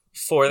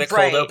for the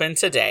cold open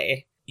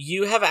today.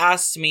 You have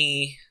asked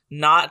me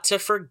not to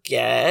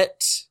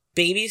forget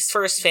Baby's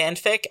First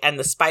Fanfic and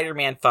the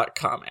Spider-Man fuck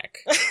comic.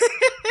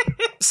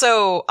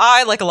 So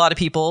I, like a lot of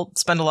people,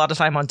 spend a lot of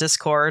time on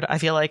Discord. I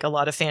feel like a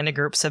lot of fandom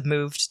groups have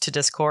moved to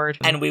Discord.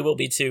 And we will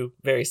be too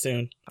very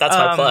soon. That's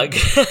my plug.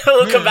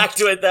 We'll come back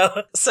to it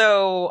though.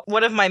 So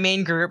one of my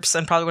main groups,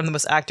 and probably one of the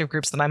most active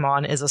groups that I'm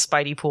on, is a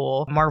Spidey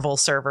Pool Marvel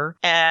server.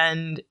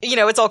 And, you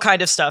know, it's all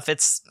kind of stuff.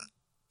 It's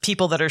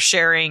people that are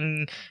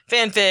sharing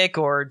fanfic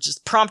or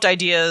just prompt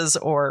ideas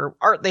or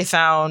art they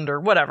found or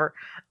whatever.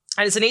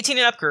 And it's an 18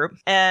 and up group.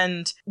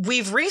 And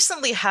we've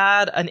recently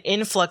had an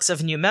influx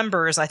of new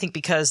members, I think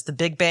because the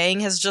Big Bang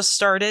has just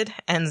started,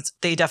 and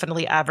they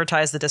definitely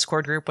advertise the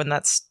Discord group when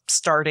that's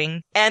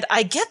starting. And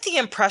I get the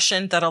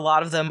impression that a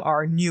lot of them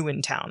are new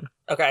in town.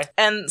 Okay.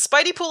 And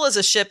Spidey Pool as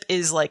a ship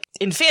is, like,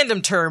 in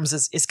fandom terms,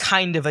 is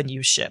kind of a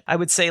new ship. I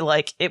would say,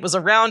 like, it was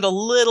around a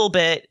little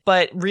bit,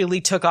 but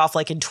really took off,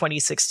 like, in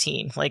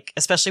 2016. Like,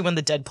 especially when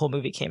the Deadpool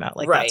movie came out.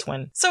 Like, that's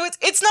when. So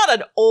it's not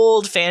an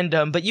old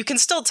fandom, but you can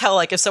still tell,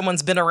 like, if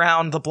someone's been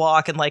around the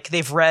block and, like,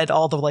 they've read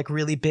all the, like,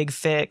 really big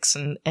fics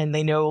and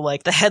they know,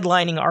 like, the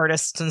headlining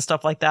artists and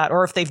stuff like that.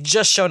 Or if they've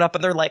just shown up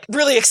and they're, like,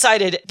 really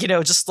excited, you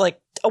know, just, like,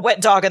 a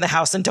wet dog in the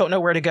house and don't know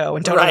where to go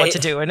and don't know what to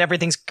do and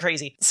everything's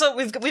crazy. So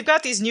we've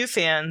got these new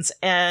fans,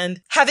 and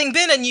having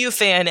been a new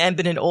fan and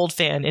been an old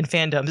fan in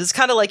fandoms, it's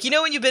kind of like, you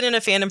know, when you've been in a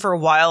fandom for a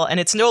while and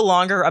it's no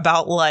longer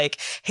about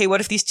like, hey,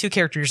 what if these two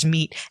characters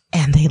meet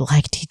and they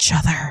liked each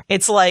other?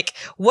 It's like,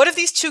 what if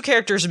these two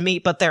characters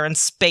meet but they're in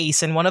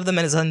space and one of them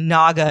is a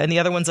Naga and the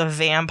other one's a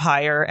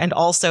vampire and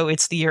also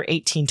it's the year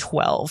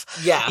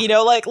 1812. Yeah. You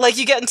know, like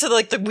you get into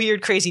like the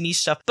weird, crazy niche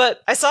stuff.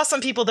 But I saw some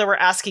people that were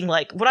asking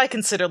like what I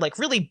consider like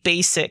really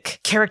basic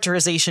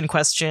characterization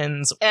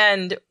questions.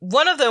 And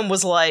one of them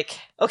was like,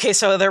 okay,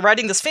 so they're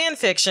writing this fan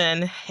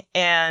fiction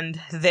and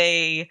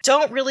they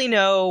don't really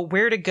know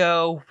where to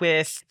go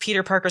with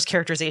Peter Parker's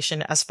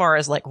characterization as far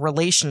as like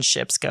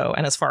relationships go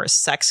and as far as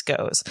sex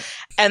goes.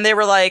 And they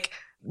were like,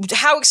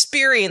 how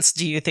experienced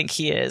do you think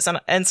he is?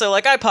 And so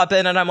like I pop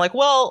in and I'm like,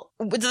 well,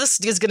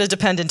 this is going to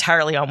depend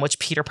entirely on which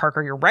Peter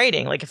Parker you're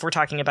writing. Like if we're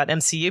talking about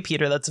MCU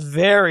Peter, that's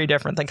very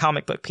different than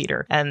comic book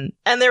Peter. And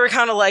they were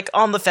kind of like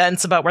on the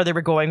fence about where they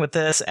were going with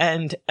this.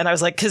 And I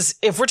was like, cause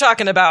if we're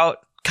talking about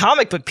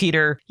comic book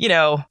Peter, you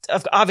know,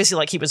 obviously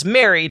like he was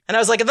married. And I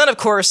was like, and then of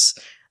course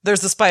there's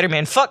the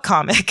Spider-Man fuck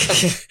comic.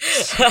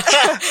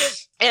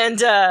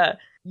 And,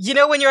 you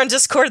know, when you're on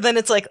Discord, then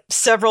it's like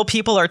several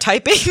people are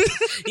typing.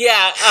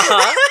 Yeah.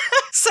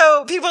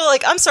 So people are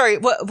like, I'm sorry,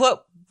 what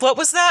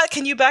was that?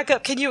 Can you back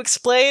up? Can you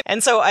explain?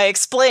 And so I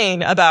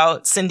explain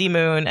about Cindy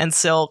Moon and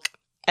Silk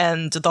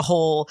and the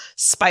whole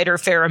spider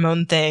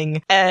pheromone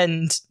thing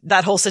and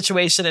that whole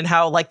situation and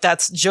how like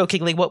that's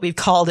jokingly what we've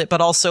called it, but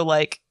also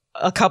like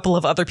a couple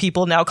of other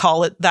people now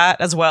call it that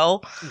as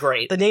well.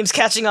 Great. The name's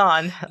catching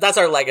on. That's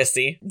our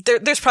legacy.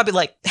 There's probably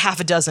like half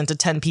a dozen to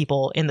 10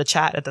 people in the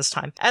chat at this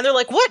time. And they're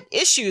like, what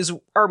issues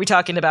are we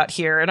talking about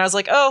here? And I was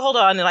like, oh, hold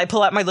on. And I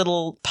pull out my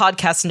little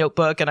podcast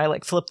notebook and I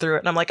like flip through it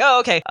and I'm like, oh,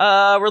 okay.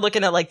 We're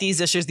looking at like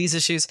these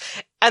issues.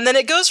 And then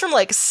it goes from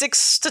like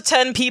 6 to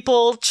 10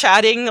 people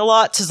chatting a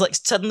lot to like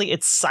suddenly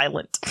it's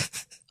silent.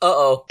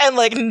 Uh-oh. And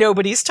like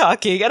nobody's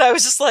talking. And I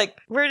was just like,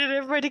 where did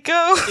everybody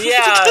go?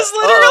 Yeah. Because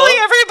literally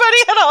everybody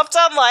had hopped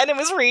online and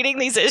was reading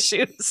these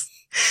issues.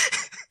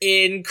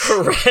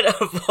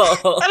 Incredible.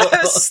 And I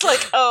was just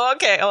like, oh,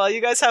 okay. Well,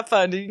 you guys have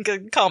fun. You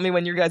can call me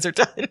when you guys are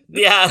done.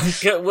 Yeah.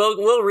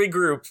 We'll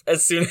regroup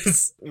as soon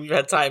as we've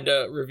had time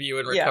to review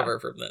and recover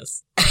from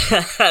this.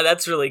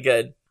 That's really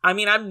good. I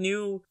mean, I'm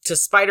new to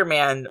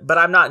Spider-Man, but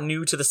I'm not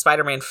new to the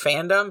Spider-Man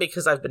fandom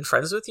because I've been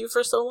friends with you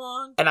for so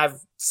long. And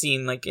I've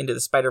seen, like, Into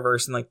the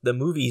Spider-Verse and, like, the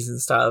movies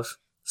and stuff.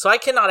 So I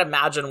cannot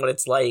imagine what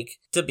it's like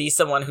to be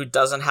someone who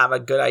doesn't have a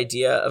good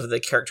idea of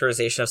the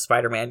characterization of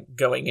Spider-Man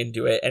going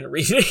into it and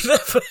reading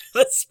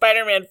the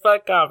Spider-Man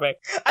fuck comic.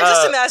 I'm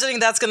just imagining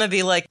that's going to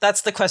be like,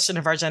 that's the question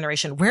of our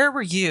generation. Where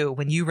were you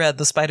when you read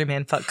the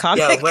Spider-Man fuck comic?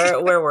 Yeah,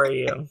 where were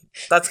you?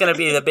 That's going to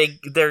be the big,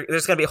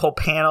 there's going to be whole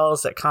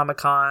panels at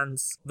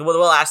Comic-Cons.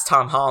 We'll ask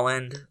Tom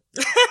Holland.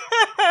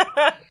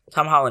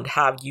 Tom Holland,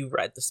 have you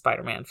read the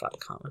Spider-Man fuck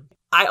comic?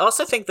 I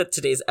also think that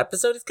today's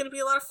episode is going to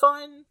be a lot of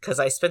fun because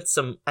I spent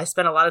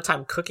a lot of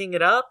time cooking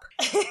it up.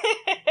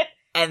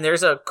 And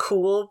there's a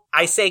cool,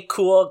 I say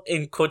cool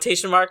in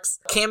quotation marks,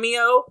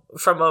 cameo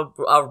from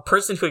a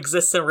person who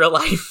exists in real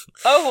life.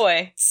 Oh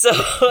boy. So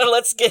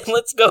let's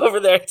go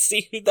over there and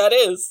see who that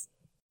is.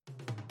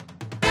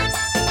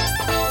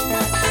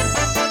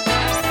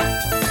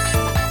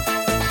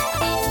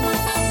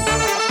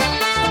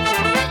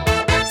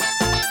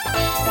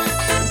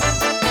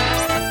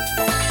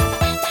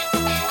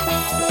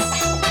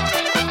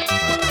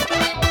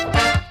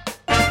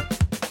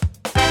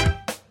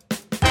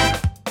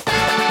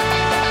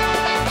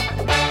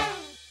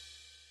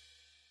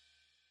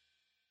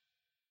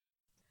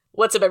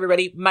 What's up,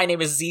 everybody? My name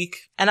is Zeke.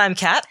 And I'm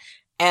Cat.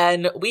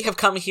 And we have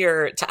come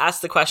here to ask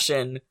the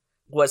question,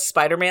 was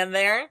Spider-Man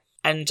there?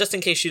 And just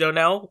in case you don't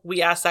know,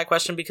 we asked that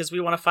question because we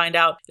want to find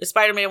out if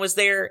Spider-Man was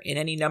there in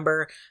any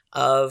number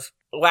of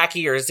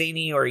wacky or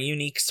zany or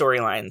unique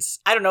storylines.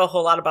 I don't know a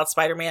whole lot about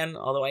Spider-Man,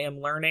 although I am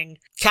learning.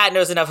 Kat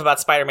knows enough about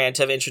Spider-Man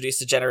to have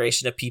introduced a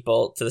generation of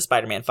people to the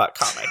Spider-Man fuck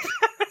comic.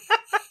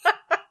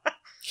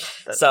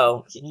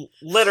 So,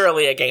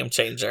 literally a game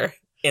changer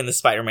in the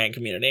Spider-Man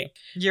community.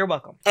 You're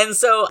welcome. And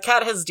so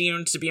Kat has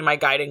deemed to be my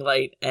guiding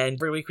light, and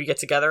every week we get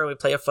together and we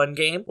play a fun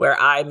game where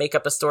I make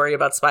up a story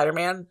about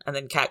Spider-Man, and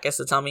then Kat gets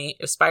to tell me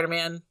if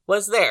Spider-Man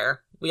was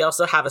there. We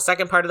also have a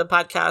second part of the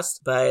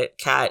podcast, but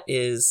Kat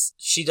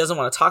she doesn't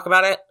want to talk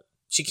about it.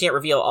 She can't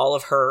reveal all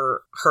of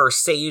her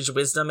sage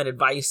wisdom and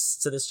advice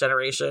to this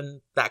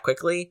generation that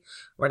quickly.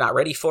 We're not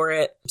ready for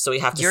it, so we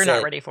have to You're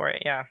not ready for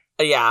it, yeah.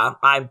 Yeah,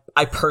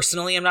 I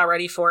personally am not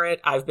ready for it.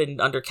 I've been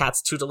under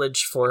Kat's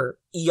tutelage for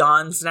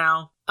eons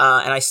now,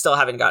 and I still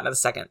haven't gotten to the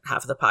second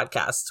half of the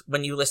podcast.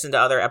 When you listen to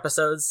other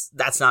episodes,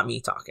 that's not me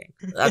talking.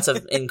 That's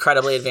an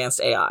incredibly advanced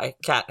AI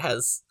Kat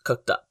has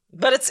cooked up.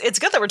 But it's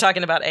good that we're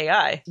talking about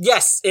AI.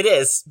 Yes, it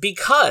is,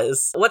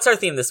 because what's our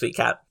theme this week,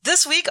 Kat?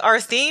 This week, our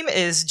theme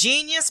is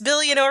genius,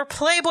 billionaire,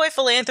 playboy,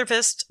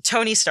 philanthropist,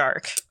 Tony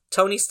Stark.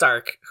 Tony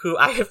Stark, who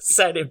I have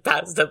said in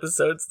past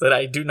episodes that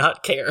I do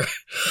not care.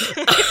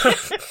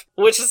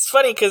 Which is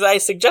funny because I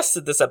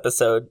suggested this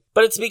episode,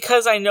 but it's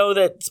because I know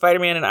that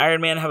Spider-Man and Iron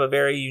Man have a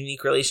very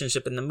unique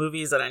relationship in the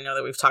movies, and I know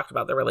that we've talked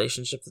about the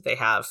relationship that they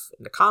have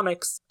in the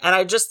comics, and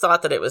I just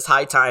thought that it was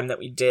high time that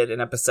we did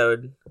an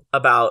episode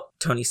about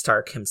Tony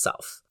Stark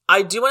himself.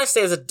 I do want to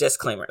say as a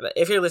disclaimer that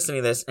if you're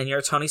listening to this and you're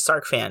a Tony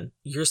Stark fan,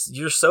 you're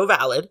so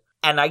valid,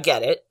 and I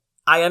get it.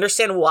 I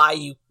understand why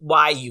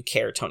you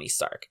care Tony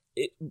Stark.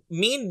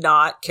 Me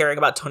not caring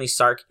about Tony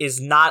Stark is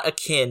not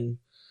akin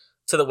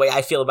to the way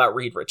I feel about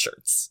Reed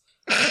Richards.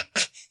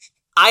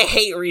 I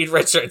hate Reed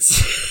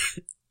Richards.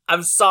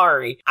 I'm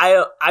sorry.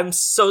 I'm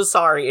so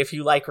sorry if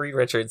you like Reed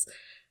Richards.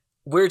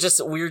 We're just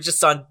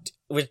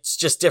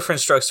different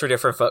strokes for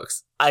different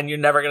folks, and you're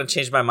never going to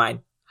change my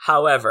mind.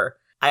 However,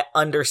 I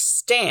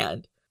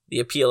understand the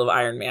appeal of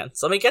Iron Man.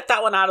 So let me get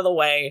that one out of the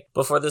way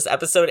before this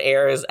episode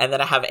airs, and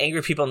then I have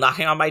angry people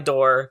knocking on my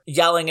door,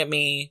 yelling at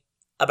me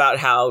about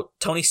how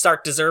Tony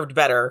Stark deserved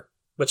better,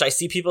 which I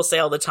see people say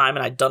all the time,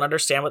 and I don't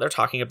understand what they're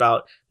talking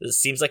about. It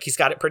seems like he's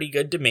got it pretty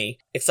good to me,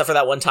 except for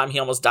that one time he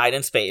almost died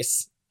in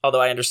space,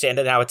 although I understand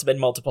it now, it's been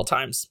multiple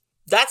times.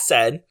 That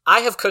said, I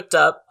have cooked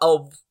up a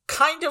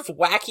kind of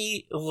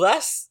wacky,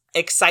 less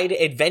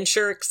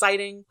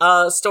exciting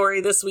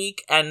story this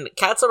week, and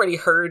Kat's already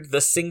heard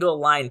the single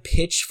line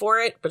pitch for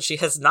it, but she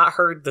has not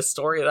heard the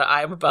story that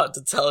I'm about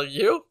to tell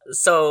you.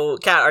 So,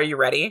 Kat, are you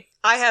ready?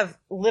 I have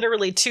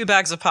literally 2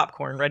 bags of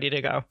popcorn ready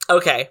to go.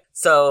 Okay,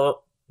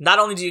 so not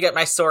only do you get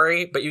my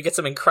story, but you get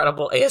some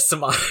incredible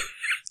ASMR.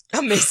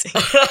 Amazing.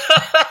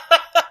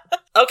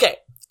 Okay,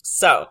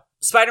 so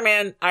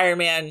Spider-Man, Iron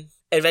Man,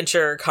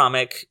 adventure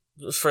comic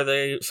for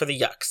the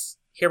yucks.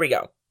 Here we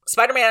go.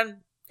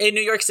 Spider-Man in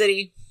New York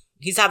City.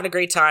 He's having a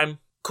great time.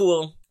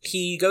 Cool.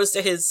 He goes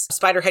to his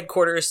spider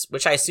headquarters,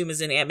 which I assume is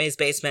in Aunt May's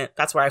basement.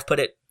 That's where I've put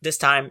it this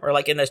time, or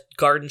like in the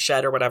garden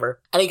shed or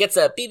whatever. And he gets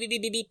a beep, beep,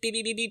 beep, beep, beep, beep,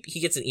 beep, beep, beep. He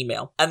gets an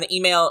email. And the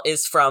email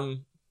is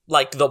from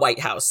like the White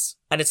House.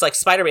 And it's like,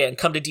 Spider-Man,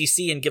 come to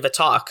DC and give a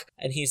talk.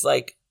 And he's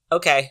like,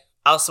 okay,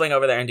 I'll swing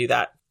over there and do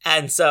that.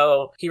 And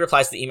so he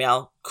replies to the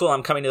email, cool,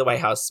 I'm coming to the White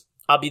House.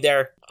 I'll be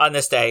there on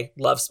this day.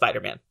 Love,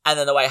 Spider-Man. And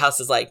then the White House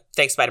is like,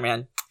 thanks,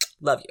 Spider-Man.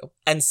 Love you.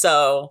 And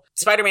so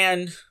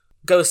Spider-Man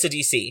goes to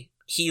DC.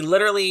 He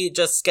literally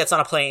just gets on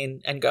a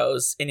plane and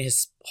goes in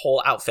his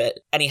whole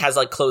outfit, and he has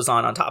like clothes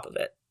on top of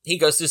it. He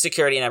goes through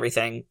security and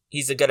everything.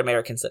 He's a good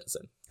American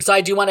citizen. So I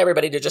do want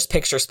everybody to just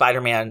picture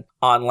Spider-Man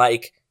on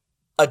like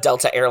a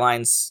Delta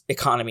Airlines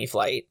economy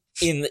flight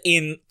in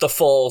the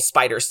full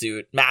spider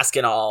suit, mask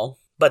and all.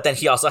 But then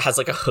he also has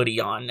like a hoodie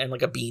on and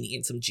like a beanie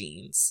and some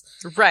jeans.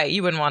 Right.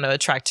 You wouldn't want to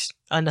attract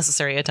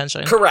unnecessary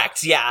attention.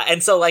 Correct. Yeah.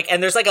 And so like,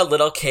 and there's like a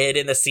little kid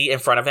in the seat in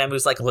front of him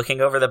who's like looking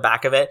over the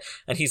back of it.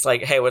 And he's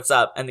like, hey, what's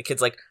up? And the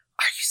kid's like,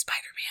 are you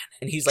Spider-Man?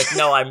 And he's like,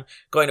 no, I'm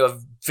going to a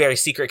very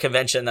secret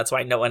convention. That's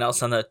why no one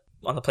else on the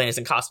plane is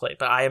in cosplay,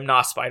 but I am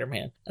not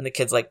Spider-Man. And the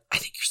kid's like, I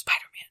think you're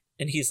Spider-Man.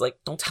 And he's like,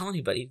 don't tell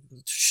anybody.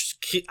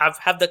 I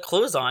have the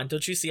clothes on.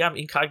 Don't you see I'm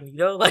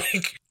incognito?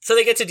 Like, so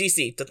they get to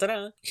DC.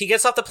 Da-da-da. He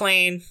gets off the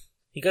plane.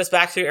 He goes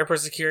back through airport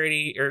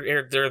security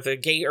or the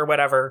gate or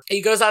whatever. He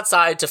goes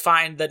outside to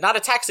find that not a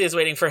taxi is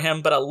waiting for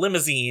him, but a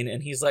limousine.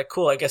 And he's like,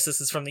 cool, I guess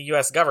this is from the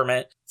US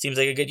government. Seems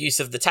like a good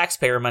use of the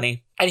taxpayer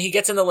money. And he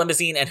gets in the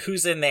limousine, and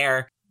who's in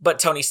there but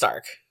Tony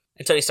Stark?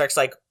 And Tony Stark's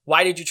like,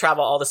 why did you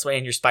travel all this way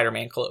in your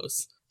Spider-Man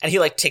clothes? And he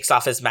like takes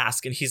off his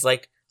mask, and he's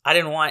like, I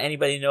didn't want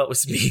anybody to know it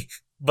was me.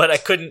 But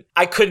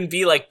I couldn't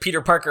be like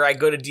Peter Parker. I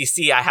go to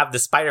DC. I have the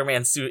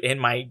Spider-Man suit in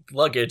my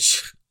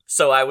luggage.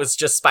 So I was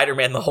just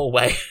Spider-Man the whole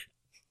way.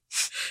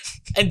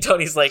 And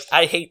Tony's like,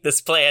 I hate this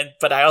plan,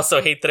 but I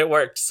also hate that it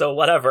worked. So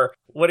whatever.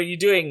 What are you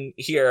doing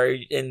here?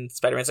 And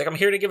Spider-Man's like, I'm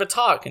here to give a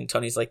talk. And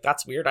Tony's like,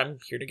 that's weird. I'm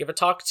here to give a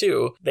talk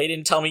too. They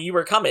didn't tell me you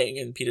were coming.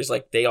 And Peter's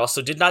like, they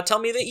also did not tell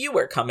me that you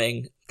were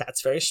coming.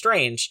 That's very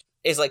strange.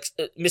 is like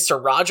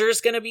Mr.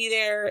 Rogers gonna be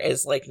there?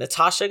 Is like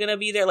Natasha gonna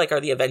be there? Like, are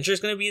the Avengers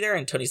gonna be there?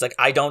 And Tony's like,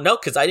 I don't know,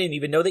 because I didn't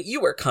even know that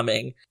you were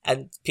coming.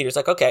 And Peter's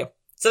like, okay.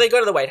 So they go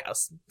to the White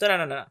House.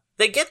 No.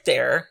 They get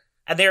there,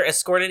 and they're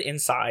escorted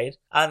inside,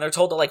 and they're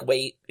told to like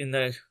wait in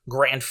the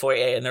grand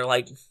foyer, and they're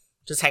like,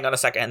 just hang on a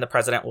second, and the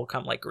president will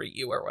come like greet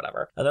you or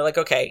whatever. And they're like,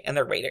 okay, and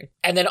they're waiting.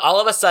 And then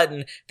all of a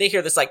sudden, they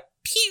hear this like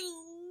pew,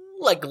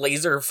 like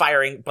laser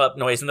firing up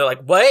noise, and they're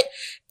like, what?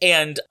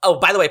 And oh,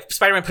 by the way,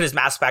 Spider-Man put his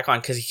mask back on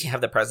because he can't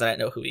have the president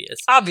know who he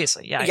is.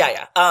 Obviously,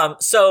 yeah.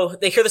 So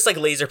they hear this like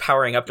laser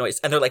powering up noise,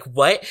 and they're like,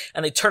 what?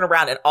 And they turn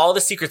around, and all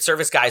the Secret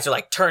Service guys are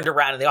like turned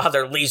around, and they all have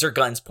their laser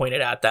guns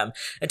pointed at them.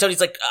 And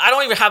Tony's like, I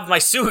don't even have my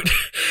suit.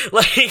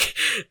 Like,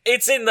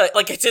 it's in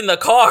the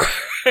car.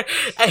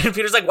 And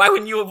Peter's like, why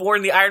wouldn't you have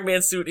worn the Iron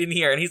Man suit in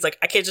here? And he's like,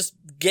 I can't just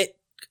get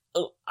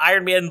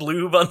Iron Man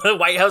lube on the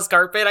White House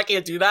carpet. I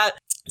can't do that.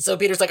 So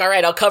Peter's like, all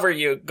right, I'll cover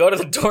you. Go to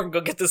the door and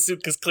go get the suit,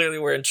 because clearly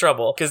we're in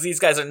trouble. Because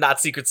these guys are not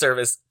Secret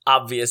Service,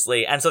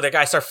 obviously. And so the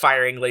guys start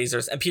firing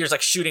lasers, and Peter's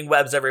like shooting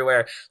webs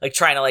everywhere, like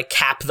trying to like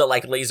cap the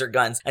like laser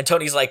guns. And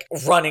Tony's like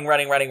running,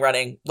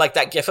 like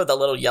that gif of the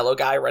little yellow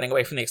guy running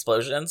away from the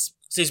explosions.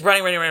 So he's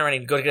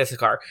running, go to get to the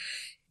car.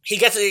 He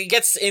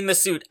gets in the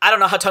suit. I don't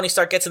know how Tony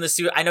Stark gets in the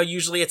suit. I know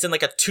usually it's in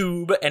like a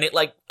tube and it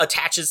like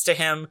attaches to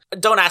him.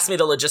 Don't ask me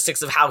the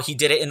logistics of how he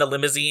did it in the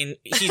limousine.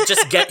 He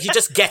just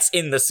gets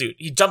in the suit.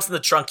 He jumps in the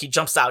trunk. He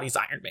jumps out. He's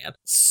Iron Man.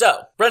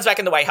 So runs back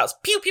in the White House.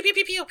 Pew, pew, pew,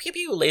 pew, pew, pew,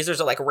 pew. Lasers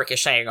are like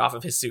ricocheting off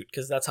of his suit,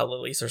 because that's how the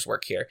lasers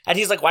work here. And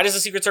he's like, why does the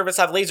Secret Service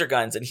have laser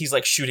guns? And he's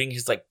like shooting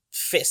his like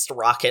fist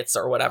rockets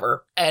or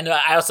whatever. And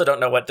I also don't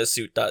know what the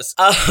suit does.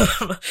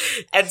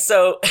 And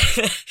so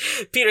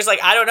Peter's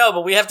like, I don't know,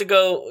 but we have to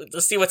go to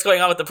see what's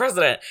going on with the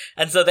president.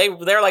 And so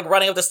they're like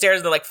running up the stairs,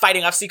 and they're like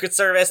fighting off Secret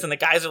Service, and the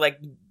guys are like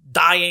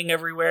dying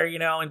everywhere, you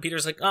know, and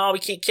Peter's like, oh, we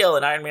can't kill.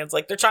 And Iron Man's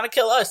like, they're trying to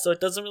kill us, so it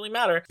doesn't really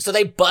matter. So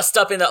they bust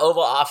up in the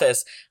Oval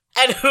Office.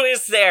 And who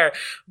is there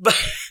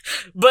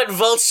but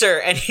Vulture,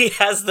 and he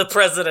has the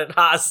president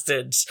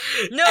hostage.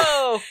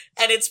 No!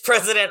 And it's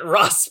President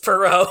Ross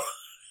Perot.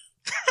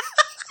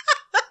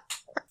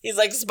 He's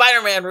like,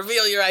 Spider-Man,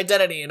 reveal your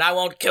identity, and I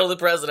won't kill the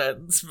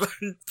president.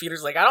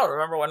 Peter's like, I don't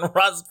remember when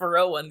Ross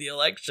Perot won the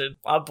election.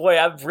 Oh boy,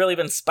 I've really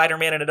been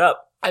Spider-Manning it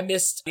up. I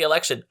missed the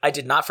election. I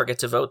did not forget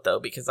to vote, though,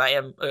 because I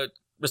am a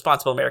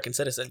responsible American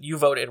citizen. You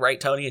voted, right,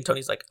 Tony? And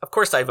Tony's like, of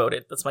course I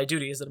voted. That's my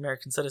duty as an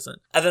American citizen.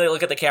 And then they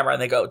look at the camera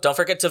and they go, don't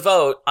forget to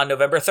vote on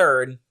November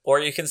 3rd,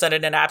 or you can send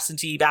in an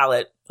absentee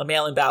ballot, a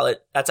mail-in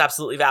ballot. That's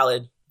absolutely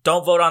valid.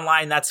 Don't vote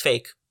online. That's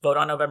fake. Vote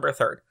on November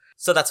 3rd.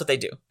 So that's what they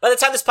do. By the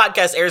time this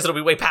podcast airs, it'll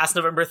be way past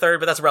November 3rd,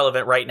 but that's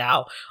relevant right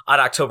now on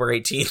October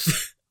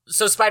 18th.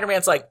 So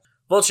Spider-Man's like,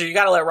 Vulture, you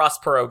gotta let Ross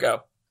Perot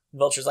go.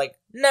 Vulture's like,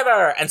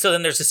 never. And so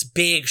then there's this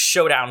big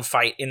showdown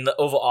fight in the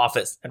Oval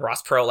Office, and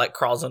Ross Perot like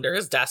crawls under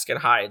his desk and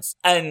hides.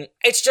 And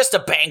it's just a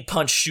bang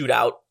punch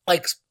shootout.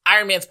 Like,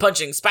 Iron Man's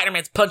punching,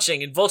 Spider-Man's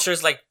punching, and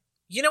Vulture's like,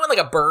 you know when like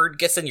a bird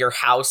gets in your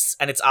house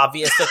and it's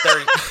obvious that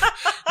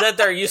they're that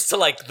they're used to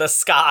like the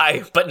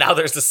sky, but now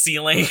there's a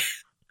ceiling?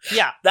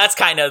 Yeah. That's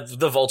kind of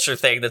the Vulture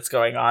thing that's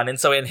going on. And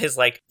so in his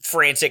like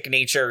frantic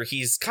nature,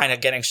 he's kind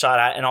of getting shot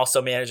at and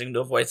also managing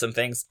to avoid some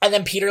things. And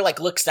then Peter like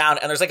looks down,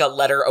 and there's like a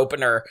letter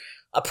opener,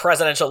 a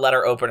presidential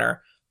letter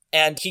opener.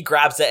 And he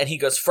grabs it and he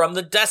goes, from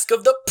the desk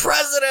of the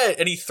president!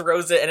 And he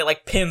throws it, and it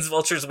like pins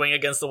Vulture's wing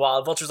against the wall.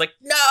 And Vulture's like,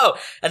 no!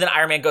 And then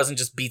Iron Man goes and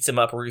just beats him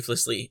up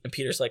ruthlessly. And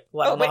Peter's like,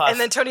 well, I don't know how. And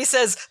then Tony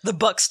says, the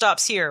buck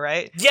stops here,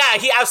 right? Yeah,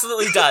 he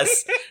absolutely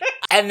does.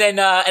 And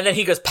then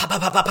he goes, pop,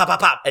 pop, pop, pop, pop, pop,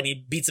 pop, and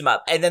he beats him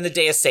up. And then the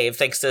day is saved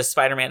thanks to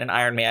Spider-Man and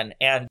Iron Man.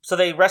 And so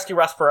they rescue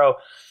Ross Perot,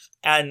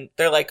 and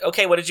they're like,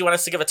 okay, what did you want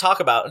us to give a talk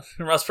about?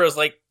 And Ross Perot's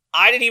like,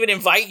 I didn't even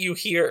invite you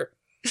here.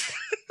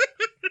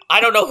 I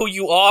don't know who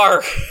you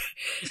are.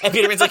 And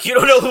Peter Man's like, you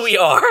don't know who we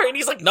are? And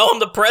he's like, no, I'm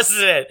the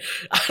president.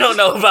 I don't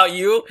know about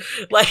you.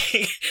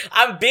 Like,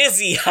 I'm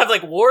busy. I have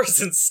like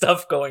wars and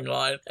stuff going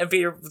on. And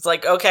Peter's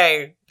like,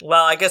 okay,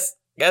 well, I guess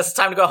it's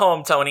time to go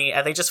home, Tony.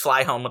 And they just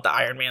fly home with the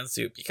Iron Man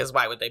suit, because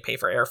why would they pay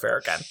for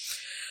airfare again?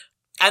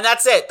 And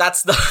that's it.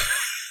 That's the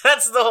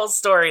whole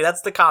story.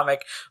 That's the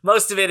comic.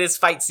 Most of it is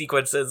fight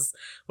sequences,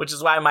 which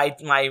is why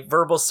my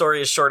verbal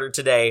story is shorter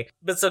today.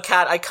 But so,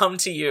 Kat, I come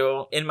to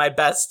you in my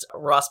best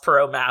Ross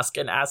Perot mask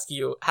and ask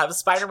you, have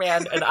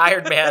Spider-Man and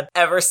Iron Man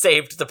ever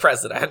saved the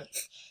president?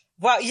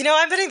 Wow, you know,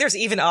 I'm betting there's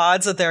even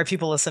odds that there are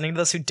people listening to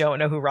this who don't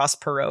know who Ross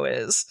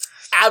Perot is.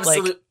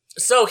 Absolutely. Like,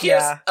 so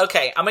here's,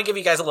 okay, I'm gonna give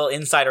you guys a little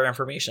insider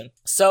information.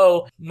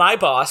 So my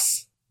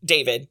boss,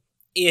 David,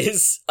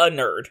 is a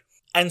nerd.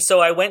 And so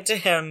I went to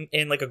him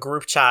in like a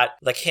group chat,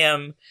 like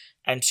him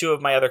and two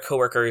of my other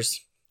coworkers.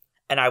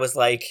 And I was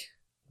like,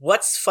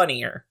 what's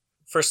funnier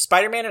for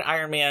Spider-Man and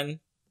Iron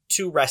Man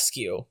to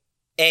rescue?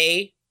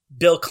 A,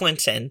 Bill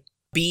Clinton,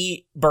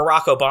 B,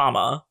 Barack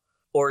Obama,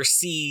 or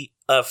C,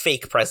 a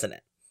fake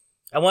president?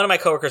 And one of my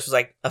coworkers was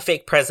like, a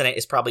fake president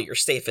is probably your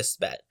safest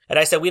bet. And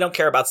I said, we don't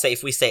care about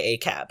safe. We say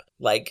ACAB.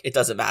 Like, it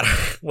doesn't matter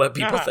what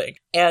people think.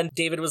 And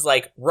David was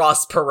like,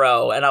 Ross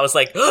Perot. And I was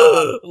like,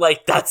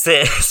 like, that's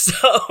it.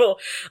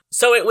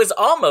 So it was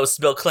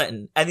almost Bill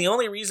Clinton. And the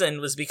only reason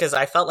was because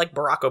I felt like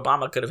Barack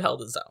Obama could have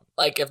held his own.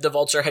 Like, if the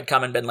vulture had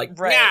come and been like,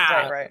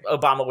 right.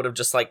 Obama would have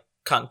just like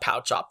kung pao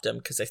chopped him,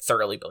 because I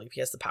thoroughly believe he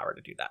has the power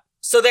to do that.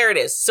 So there it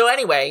is. So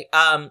anyway,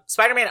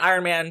 Spider-Man,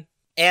 Iron Man,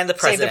 and the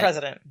president. Save the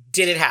president.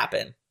 Did it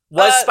happen?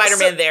 Was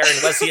Spider-Man there,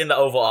 and was he in the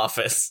Oval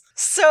Office?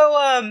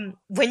 So,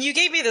 when you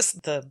gave me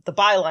the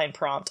byline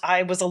prompt,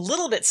 I was a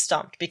little bit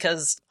stumped,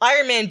 because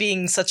Iron Man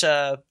being such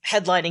a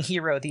headlining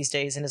hero these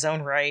days in his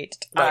own right,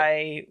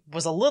 I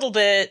was a little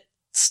bit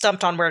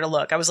stumped on where to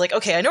look. I was like,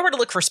 okay, I know where to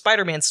look for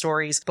Spider-Man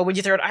stories, but when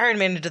you throw an Iron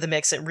Man into the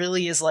mix, it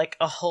really is like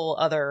a whole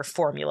other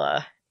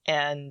formula.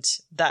 And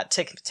that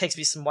takes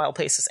me some wild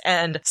places.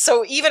 And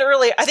so even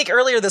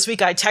earlier this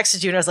week, I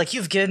texted you and I was like,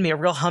 you've given me a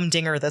real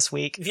humdinger this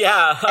week.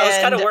 Yeah, I was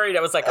kind of worried.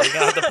 I was like, are we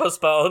going to have to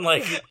postpone?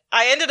 Like,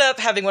 I ended up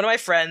having one of my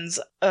friends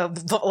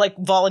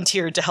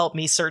volunteered to help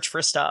me search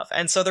for stuff.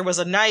 And so there was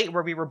a night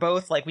where we were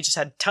both like, we just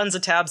had tons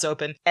of tabs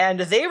open.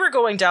 And they were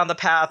going down the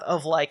path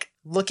of like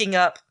looking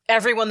up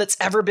everyone that's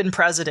ever been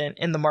president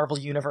in the Marvel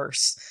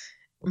universe.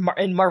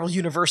 In Marvel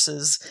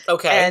universes,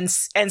 and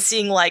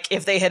seeing like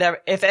if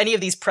any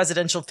of these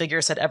presidential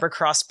figures had ever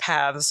crossed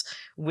paths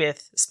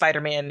with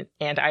Spider-Man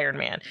and Iron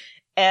Man.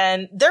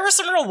 And there were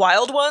some real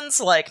wild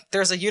ones, like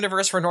there's a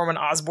universe where Norman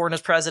Osborn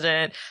is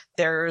president.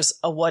 There's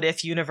a what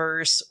if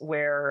universe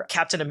where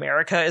Captain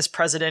America is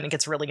president and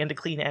gets really into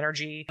clean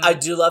energy. I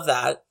do love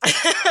that.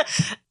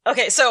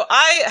 Okay, so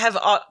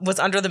I was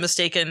under the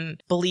mistaken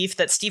belief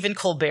that Stephen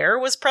Colbert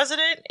was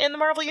president in the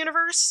Marvel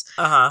universe.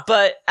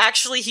 But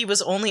actually he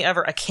was only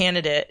ever a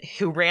candidate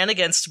who ran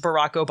against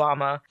Barack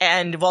Obama.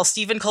 And while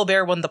Stephen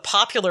Colbert won the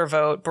popular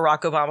vote,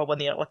 Barack Obama won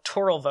the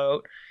electoral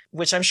vote,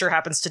 which I'm sure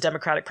happens to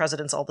Democratic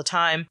presidents all the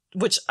time,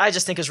 which I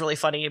just think is really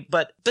funny.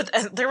 But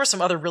there were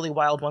some other really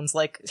wild ones,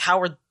 like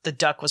Howard the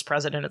Duck was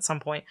president at some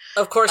point.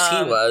 Of course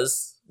he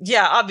was.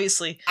 Yeah,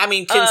 obviously. I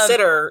mean,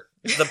 consider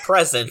the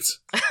present.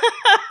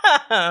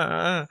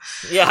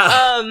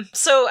 Yeah.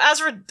 So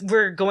as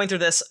we're going through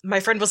this, my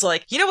friend was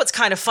like, you know what's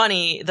kind of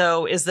funny,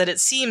 though, is that it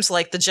seems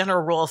like the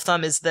general rule of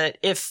thumb is that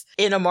if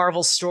in a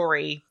Marvel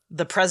story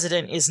the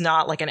president is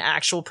not like an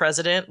actual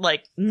president,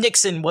 like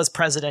Nixon was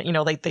president, you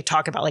know, they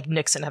talk about like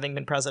Nixon having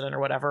been president or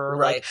whatever, or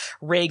like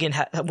Reagan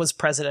was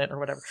president or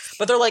whatever.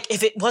 But they're like,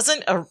 if it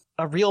wasn't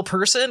a real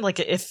person, like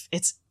if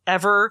it's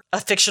ever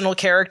a fictional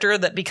character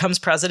that becomes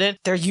president,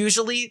 they're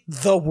usually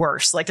the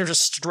worst. Like they're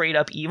just straight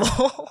up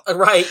evil.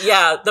 Right,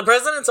 yeah. The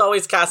president's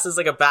always cast as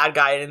like a bad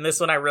guy, and in this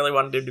one I really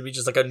wanted him to be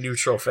just like a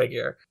neutral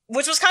figure.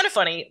 Which was kind of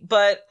funny,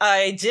 but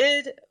I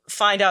did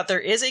find out there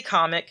is a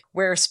comic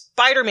where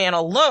Spider-Man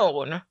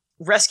alone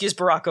rescues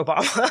Barack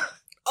Obama.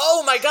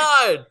 Oh my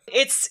god!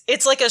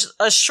 It's like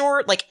a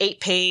short, like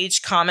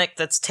 8-page comic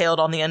that's tailed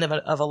on the end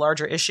of a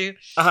larger issue.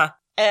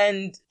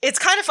 And it's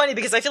kind of funny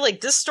because I feel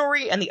like this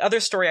story and the other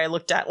story I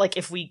looked at, like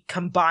if we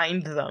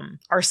combined them,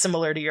 are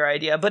similar to your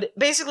idea. But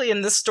basically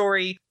in this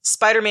story,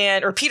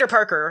 Spider-Man, or Peter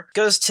Parker,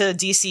 goes to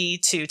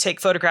DC to take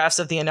photographs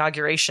of the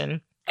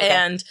inauguration.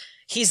 And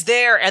he's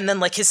there, and then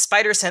like his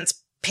spider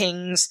sense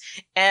pings,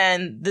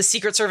 and the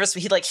Secret Service,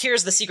 he like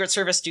hears the Secret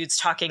Service dudes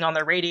talking on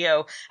their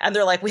radio, and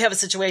they're like, we have a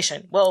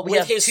situation. Well, we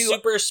have his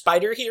super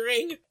spider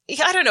hearing?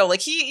 I don't know,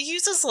 like he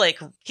uses like,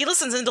 he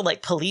listens into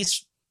like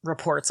police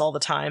reports all the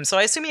time, so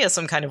I assume he has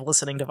some kind of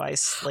listening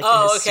device, like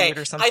in his suit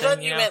or something. I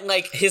thought you meant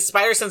like his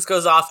spider sense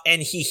goes off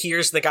and he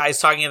hears the guys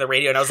talking on the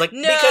radio, and I was like,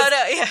 you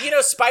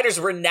know, spiders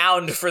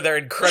renowned for their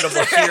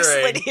incredible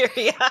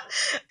hearing.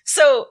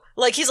 So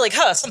like he's like,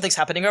 something's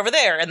happening over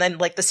there, and then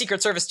like the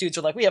Secret Service dudes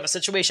are like, we have a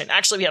situation.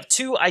 Actually, we have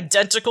 2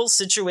 identical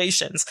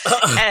situations,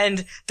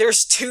 and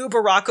there's 2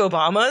 Barack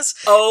Obamas.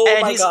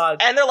 My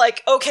god! And they're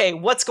like, okay,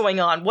 what's going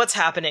on? What's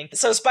happening?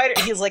 So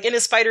he's like in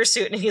his spider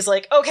suit, and he's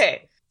like,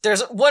 okay,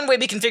 there's one way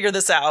we can figure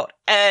this out.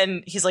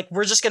 And he's like,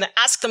 we're just going to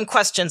ask them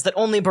questions that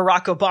only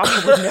Barack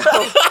Obama would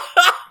know.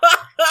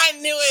 I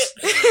knew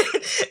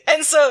it.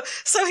 And so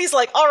he's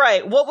like, all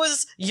right, what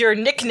was your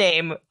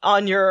nickname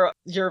on your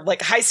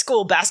like high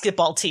school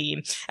basketball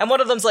team? And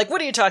one of them's like,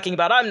 what are you talking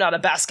about? I'm not a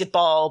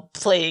basketball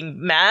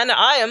playing man.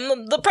 I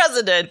am the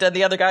president. And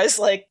the other guy's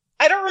like,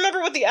 I don't remember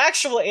what the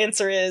actual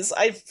answer is.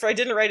 I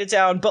didn't write it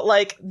down, but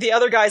like the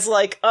other guy's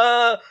like,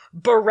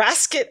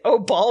 Barasket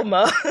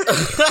Obama.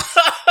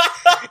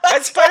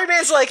 And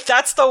Spider-Man's like,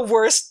 that's the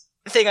worst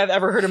thing I've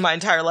ever heard in my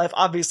entire life.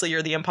 Obviously,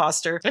 you're the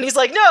imposter. And he's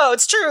like, no,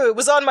 it's true. It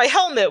was on my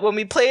helmet when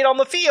we played on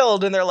the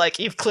field. And they're like,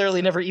 you've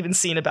clearly never even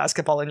seen a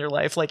basketball in your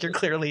life. Like, you're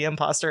clearly an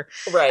imposter.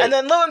 Right. And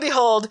then lo and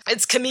behold,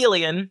 it's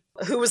Chameleon,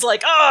 who was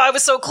like, I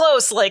was so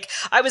close. Like,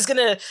 I was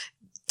gonna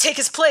take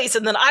his place,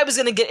 and then I was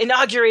going to get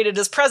inaugurated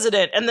as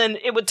president, and then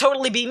it would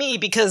totally be me,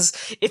 because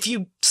if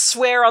you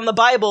swear on the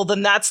Bible,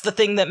 then that's the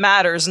thing that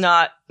matters,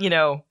 not, you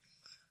know,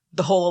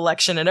 the whole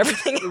election and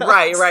everything else.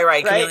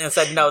 Right. Chameleon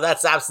said, no,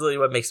 that's absolutely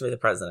what makes me the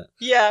president.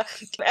 Yeah.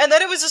 And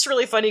then it was just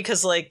really funny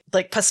because, like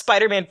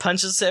Spider-Man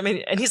punches him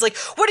and he's like,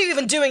 what are you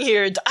even doing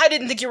here? I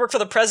didn't think you worked for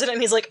the president.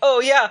 And he's like, oh,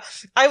 yeah,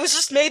 I was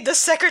just made the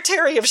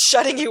secretary of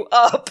shutting you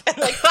up. And,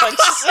 like,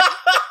 punches him.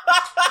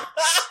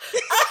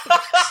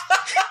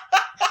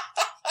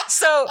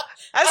 So,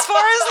 as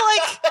far as,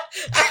 like...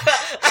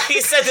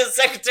 he said to the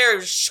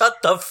secretary,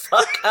 shut the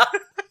fuck up.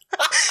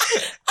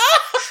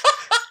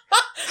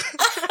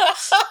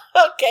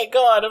 Okay, go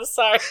on. I'm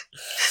sorry.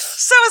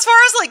 So as far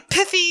as like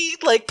pithy,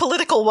 like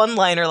political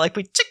one-liner, like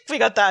we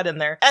got that in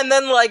there. And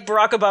then like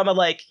Barack Obama,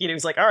 like, you know,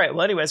 he's like, all right,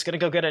 well, anyways, gonna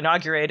go get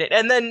inaugurated.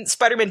 And then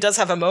Spider-Man does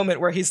have a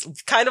moment where he's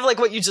kind of like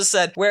what you just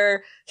said,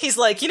 where he's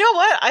like, you know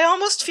what? I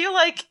almost feel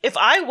like if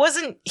I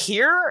wasn't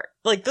here,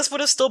 like this would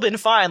have still been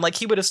fine. Like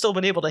he would have still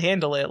been able to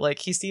handle it. Like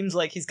he seems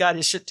like he's got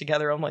his shit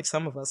together, unlike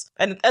some of us.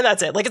 And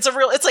that's it. Like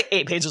it's like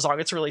 8 pages long.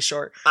 It's really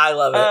short. I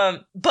love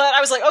it. But I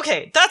was like,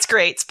 okay, that's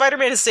great.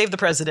 Spider-Man has saved the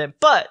president,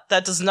 but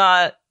that does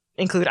not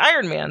include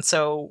Iron Man.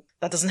 So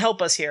that doesn't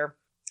help us here.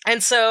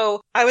 And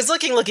so I was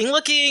looking,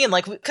 and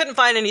like we couldn't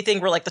find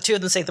anything where like the two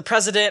of them saved the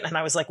president. And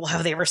I was like, well,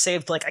 have they ever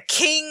saved like a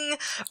king,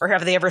 or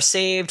have they ever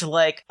saved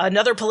like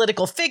another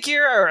political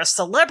figure or a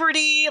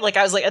celebrity? Like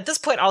I was like, at this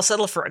point, I'll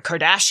settle for a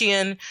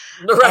Kardashian.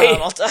 Right.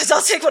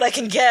 I'll take what I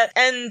can get.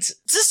 And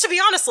just to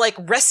be honest, like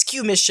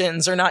rescue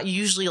missions are not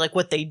usually like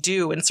what they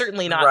do, and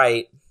certainly not.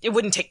 Right. It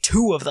wouldn't take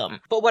 2 of them.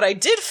 But what I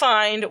did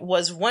find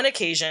was one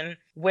occasion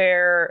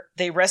where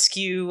they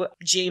rescue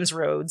James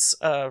Rhodes,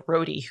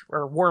 Rhodey,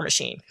 or War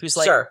Machine, who's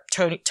like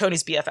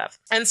Tony's BFF.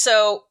 And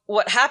so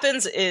what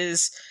happens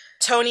is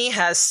Tony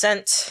has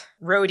sent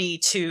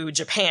Rhodey to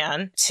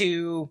Japan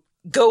to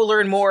go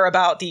learn more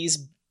about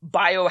these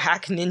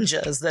biohack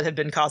ninjas that have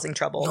been causing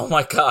trouble. Oh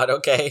my god,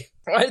 okay.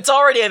 It's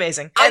already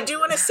amazing. I do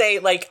want to say,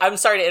 like, I'm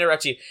sorry to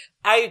interrupt you.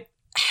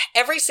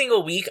 Every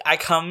single week I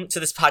come to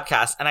this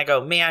podcast and I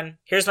go, man,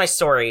 here's my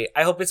story.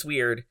 I hope it's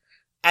weird.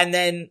 And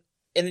then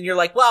you're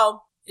like,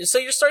 well, so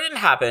your story didn't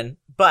happen,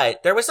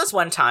 but there was this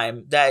one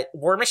time that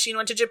War Machine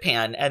went to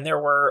Japan and there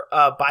were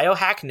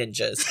biohack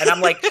ninjas. And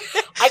I'm like,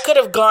 I could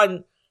have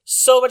gone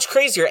so much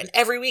crazier. And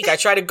every week I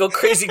try to go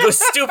crazy, go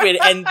stupid,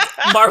 and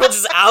Marvel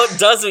just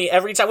outdoes me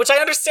every time, which I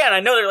understand. I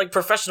know they're like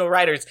professional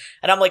writers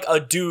and I'm like a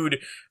dude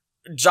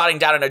jotting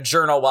down in a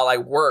journal while I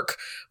work.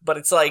 But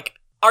it's like,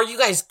 are you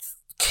guys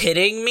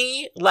kidding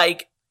me?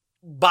 Like,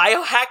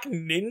 biohack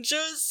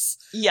ninjas?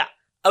 Yeah.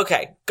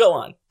 Okay, go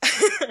on.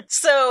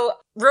 So,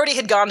 Rhodey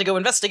had gone to go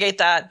investigate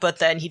that, but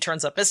then he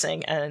turns up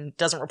missing and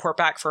doesn't report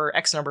back for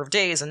X number of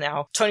days, and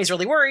now Tony's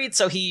really worried,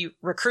 so he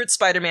recruits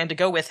Spider-Man to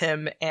go with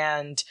him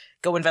and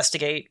go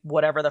investigate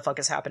whatever the fuck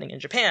is happening in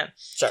Japan.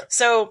 Sure.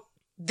 So,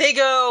 they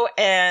go,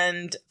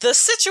 and the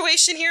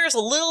situation here is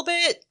a little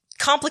bit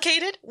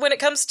complicated when it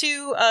comes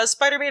to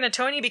Spider-Man and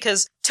Tony,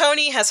 because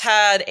Tony has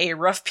had a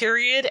rough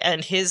period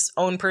and his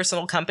own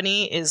personal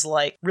company is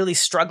like really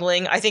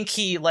struggling. I think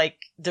he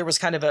there was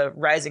kind of a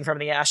rising from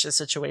the ashes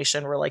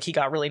situation where like he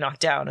got really knocked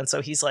down, and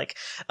so he's like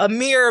a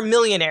mere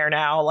millionaire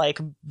now, like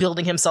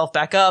building himself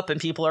back up,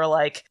 and people are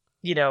like,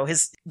 you know,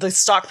 the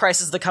stock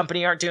prices of the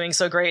company aren't doing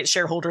so great,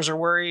 shareholders are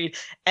worried.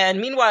 And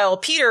meanwhile,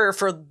 Peter,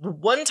 for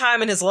one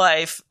time in his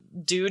life,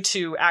 due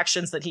to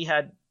actions that he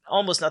had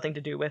almost nothing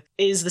to do with,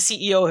 is the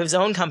CEO of his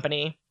own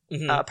company,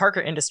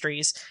 Parker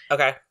Industries.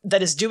 Okay.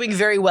 That is doing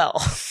very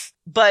well.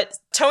 But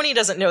Tony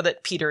doesn't know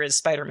that Peter is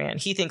Spider-Man.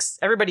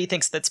 Everybody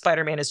thinks that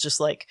Spider-Man is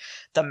just like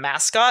the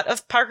mascot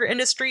of Parker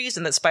Industries,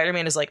 and that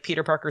Spider-Man is like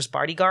Peter Parker's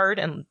bodyguard,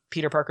 and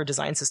Peter Parker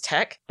designs his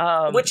tech.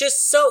 Which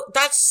is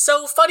that's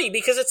so funny,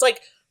 because it's like,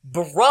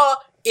 bruh,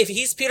 if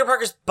he's Peter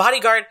Parker's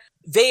bodyguard,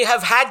 they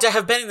have had to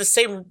have been in the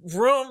same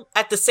room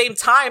at the same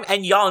time,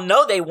 and y'all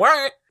know they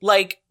weren't.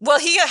 Like, well,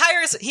 he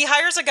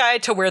hires a guy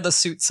to wear the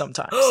suit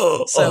sometimes.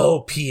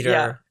 Peter.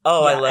 Yeah.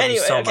 Oh, yeah. I love you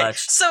so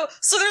much. So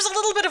there's a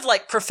little bit of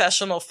like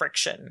professional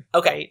friction.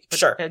 Okay, right,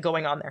 sure.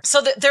 Going on there.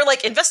 So they're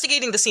like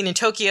investigating the scene in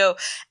Tokyo,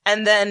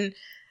 and then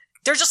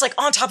they're just like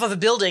on top of a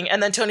building,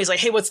 and then Tony's like,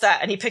 hey, what's that?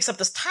 And he picks up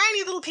this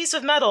tiny little piece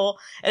of metal,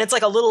 and it's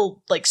like a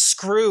little like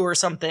screw or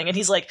something, and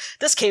he's like,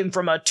 this came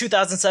from a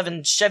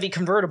 2007 Chevy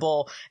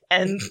convertible.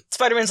 And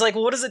Spider-Man's like,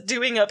 well, what is it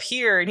doing up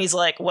here? And he's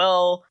like,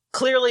 well,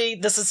 clearly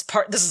this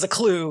is a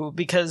clue,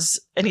 because,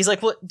 and he's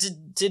like, what,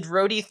 did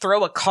Rhodey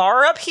throw a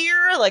car up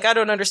here? Like, I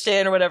don't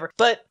understand or whatever.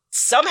 But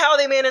somehow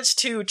they managed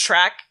to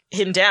track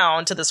him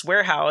down to this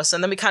warehouse,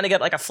 and then we kind of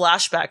get like a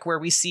flashback where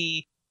we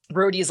see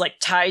Rhodey is like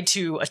tied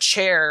to a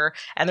chair,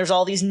 and there's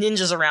all these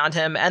ninjas around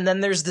him, and then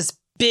there's this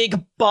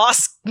big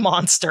boss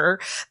monster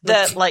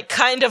that like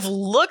kind of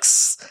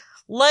looks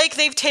like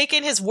they've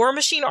taken his War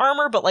Machine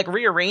armor but like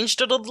rearranged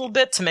it a little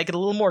bit to make it a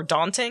little more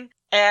daunting.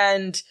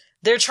 And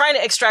they're trying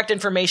to extract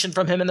information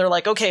from him, and they're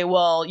like, okay,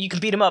 well, you can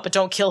beat him up, but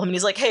don't kill him. And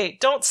he's like, hey,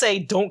 don't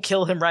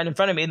kill him right in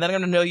front of me, and then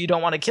I'm gonna know you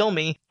don't want to kill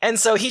me. And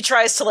so he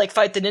tries to like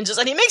fight the ninjas,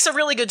 and he makes a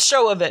really good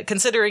show of it,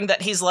 considering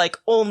that he's like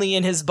only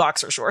in his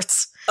boxer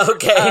shorts.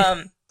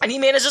 Okay. And he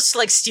manages to,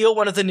 like, steal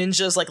one of the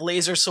ninjas, like,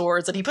 laser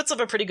swords, and he puts up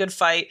a pretty good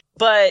fight.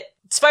 But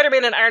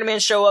Spider-Man and Iron Man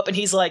show up, and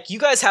he's like, you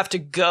guys have to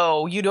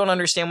go. You don't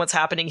understand what's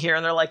happening here.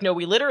 And they're like, no,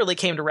 we literally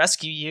came to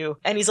rescue you.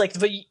 And he's like,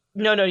 but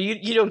no,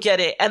 you don't get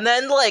it. And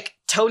then, like,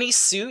 Tony's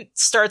suit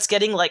starts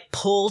getting, like,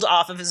 pulled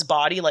off of his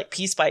body, like,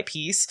 piece by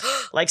piece.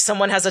 Like,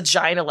 someone has a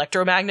giant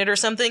electromagnet or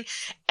something.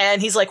 And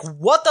he's like,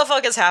 what the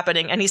fuck is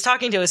happening? And he's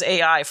talking to his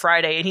AI,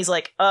 Friday, and he's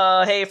like,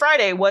 hey,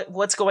 Friday,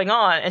 what's going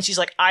on? And she's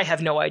like, I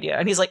have no idea.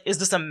 And he's like, is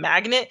this a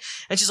magnet?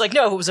 And she's like,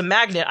 no, if it was a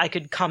magnet, I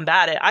could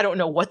combat it. I don't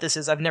know what this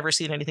is. I've never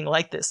seen anything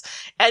like this.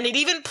 And it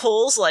even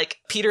pulls, like,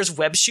 Peter's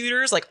web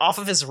shooters, like, off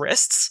of his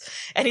wrists.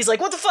 And he's like,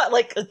 what the fuck?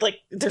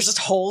 Like, there's just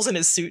holes in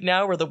his suit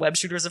now where the web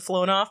shooters have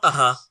flown off.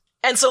 Uh-huh.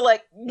 And so,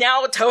 like,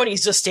 now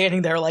Tony's just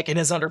standing there, like, in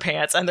his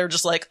underpants, and they're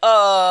just like,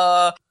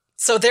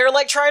 So they're,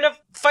 like, trying to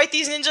fight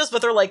these ninjas,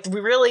 but they're like,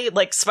 we really,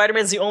 like,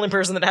 Spider-Man's the only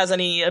person that has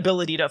any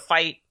ability to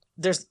fight.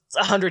 There's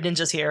 100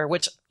 ninjas here,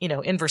 which, you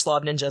know, inverse law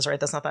of ninjas, right?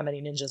 That's not that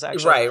many ninjas,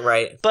 actually.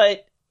 Right.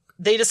 But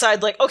they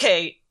decide, like,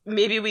 okay,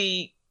 maybe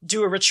we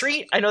do a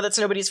retreat. I know that's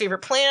nobody's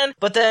favorite plan,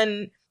 but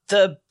then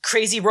the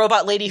crazy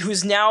robot lady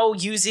who's now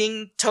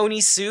using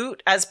Tony's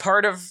suit as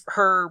part of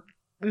her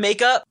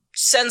makeup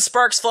sends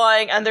sparks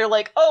flying, and they're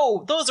like,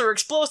 oh, those are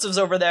explosives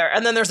over there.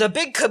 And then there's a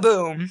big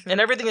kaboom,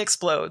 and everything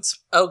explodes.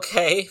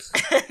 Okay.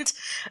 And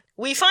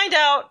we find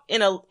out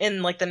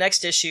in like the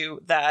next issue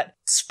that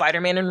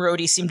Spider-Man and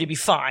Rhodey seem to be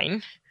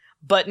fine,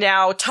 but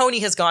now Tony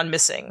has gone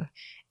missing.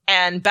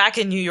 And back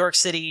in New York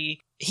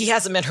City, he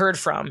hasn't been heard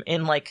from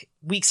in, like,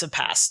 weeks have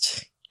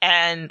passed.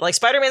 And, like,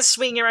 Spider-Man's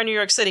swinging around New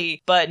York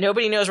City, but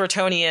nobody knows where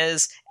Tony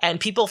is,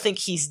 and people think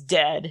he's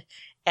dead.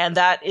 And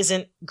that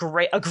isn't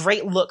a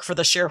great look for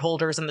the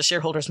shareholders and the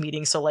shareholders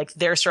meeting. So, like,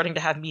 they're starting to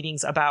have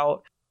meetings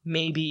about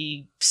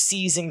maybe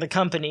seizing the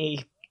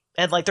company.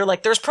 And, like, they're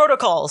like, there's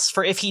protocols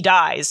for if he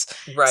dies.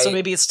 Right. So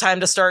maybe it's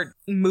time to start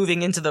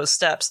moving into those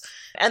steps.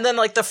 And then,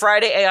 like, the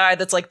Friday AI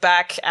that's, like,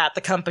 back at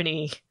the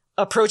company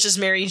approaches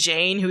Mary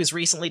Jane, who has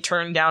recently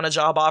turned down a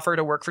job offer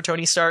to work for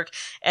Tony Stark,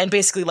 and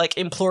basically, like,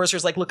 implores her,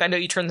 like, look, I know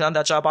you turned down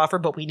that job offer,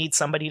 but we need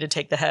somebody to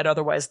take the head.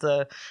 Otherwise,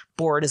 the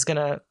board is going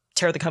to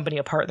tear the company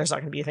apart. There's not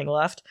going to be anything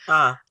left.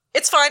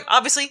 It's fine.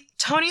 Obviously,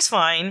 Tony's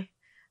fine.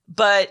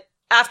 But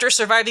after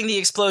surviving the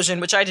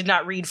explosion, which I did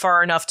not read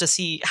far enough to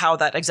see how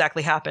that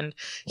exactly happened,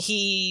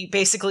 he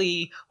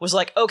basically was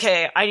like,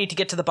 okay, I need to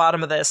get to the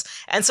bottom of this.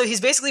 And so he's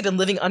basically been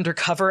living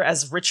undercover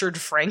as Richard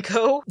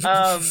Franco.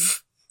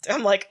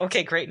 I'm like,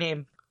 okay, great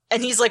name.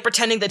 And he's, like,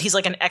 pretending that he's,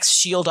 like, an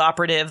ex-SHIELD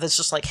operative that's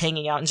just, like,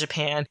 hanging out in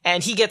Japan.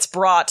 And he gets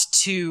brought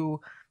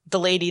to the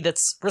lady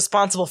that's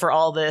responsible for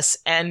all this,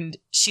 and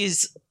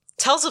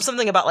tells him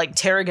something about, like,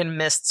 Terrigen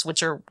mists,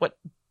 which are what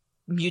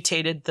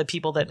mutated the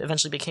people that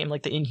eventually became,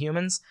 like, the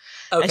Inhumans.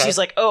 Okay. And she's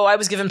like, oh, I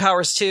was given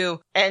powers too.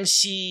 And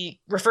she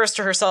refers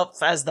to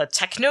herself as the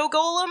Techno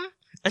Golem.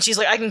 And she's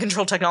like, I can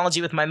control technology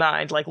with my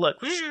mind. Like, look,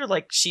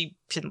 like, she's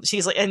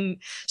like, and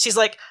she's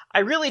like, I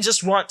really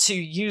just want to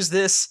use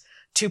this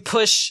to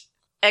push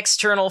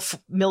external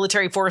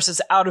military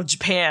forces out of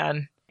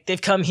Japan.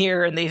 They've come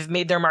here and they've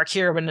made their mark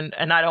here,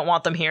 and I don't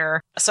want them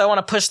here. So I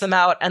want to push them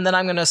out, and then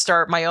I'm going to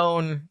start my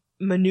own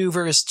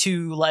maneuvers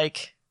to,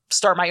 like,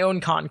 start my own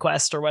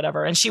conquest or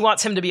whatever. And she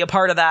wants him to be a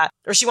part of that,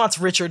 or she wants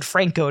Richard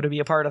Franco to be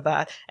a part of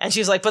that. And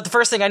she's like, but the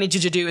first thing I need you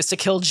to do is to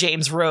kill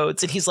James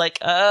Rhodes. And he's like,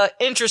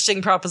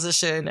 interesting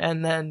proposition.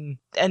 And then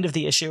end of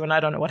the issue, and I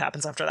don't know what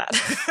happens after that.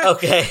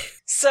 Okay.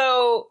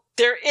 So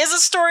there is a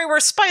story where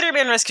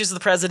Spider-Man rescues the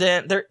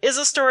president. There is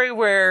a story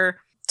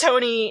where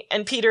Tony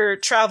and Peter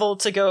travel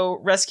to go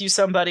rescue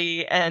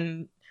somebody,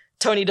 and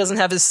Tony doesn't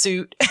have his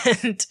suit.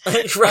 And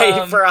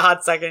right, for a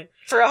hot second.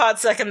 For a hot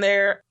second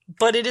there.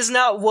 But it is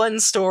not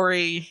one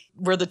story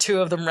where the two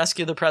of them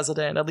rescue the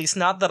president, at least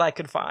not that I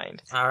could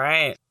find. All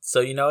right. So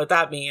you know what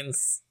that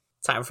means.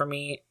 Time for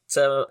me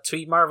to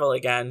tweet Marvel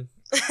again.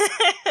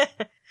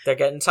 They're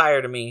getting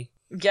tired of me.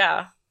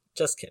 Yeah.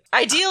 Just kidding.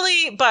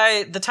 Ideally,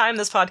 by the time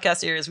this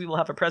podcast airs, we will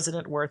have a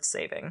president worth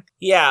saving.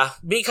 Yeah,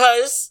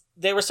 because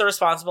they were so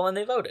responsible and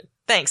they voted.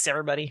 Thanks,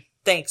 everybody.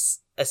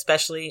 Thanks,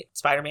 especially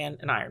Spider-Man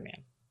and Iron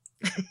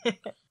Man,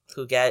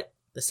 who get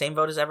the same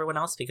vote as everyone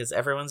else because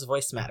everyone's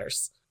voice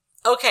matters.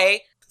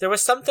 Okay, there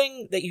was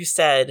something that you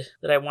said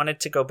that I wanted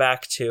to go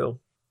back to.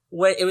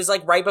 It was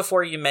like right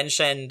before you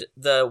mentioned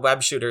the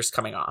web shooters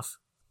coming off.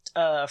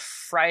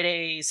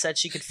 Friday said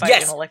she could fight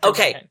an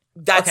electromagnet. Okay,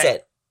 that's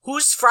it.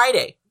 Who's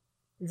Friday?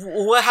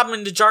 What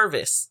happened to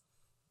Jarvis?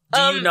 Do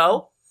you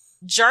know?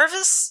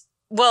 Jarvis?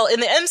 Well, in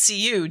the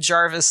MCU,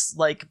 Jarvis,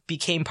 like,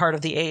 became part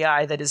of the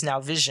AI that is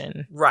now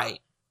Vision. Right.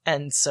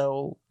 And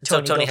so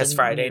Tony has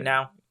Friday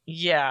now?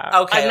 Yeah.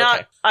 Okay,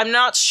 I'm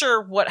not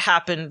sure what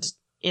happened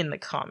in the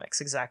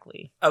comics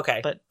exactly. Okay,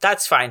 but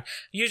that's fine.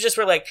 You just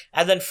were like,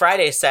 and then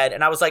Friday said,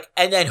 and I was like,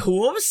 and then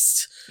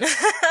who's?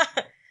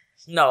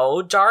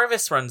 No,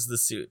 Jarvis runs the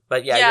suit.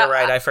 But yeah, you're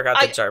right. I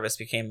forgot that Jarvis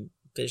became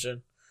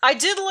Vision. I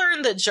did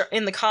learn that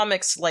in the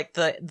comics, like,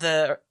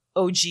 the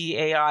OG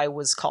AI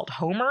was called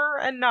Homer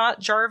and not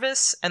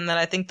Jarvis. And then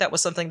I think that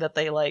was something that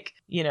they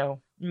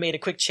made a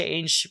quick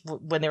change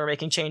when they were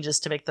making changes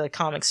to make the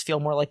comics feel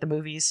more like the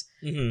movies.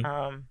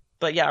 Mm-hmm.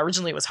 But yeah,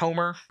 originally it was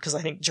Homer because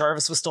I think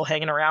Jarvis was still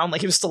hanging around,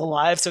 like he was still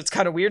alive. So it's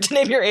kind of weird to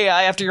name your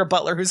AI after your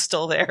butler who's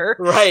still there.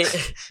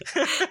 Right.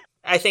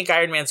 I think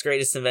Iron Man's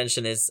greatest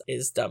invention is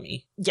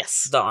Dummy.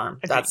 Yes. The arm.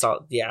 Agreed. That's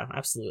all. Yeah,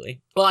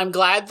 absolutely. Well, I'm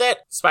glad that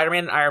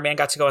Spider-Man and Iron Man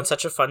got to go on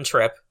such a fun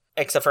trip,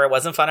 except for it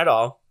wasn't fun at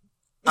all.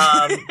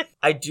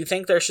 I do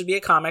think there should be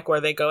a comic where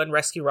they go and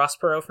rescue Ross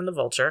Perot from the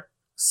Vulture.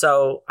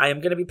 So I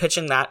am going to be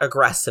pitching that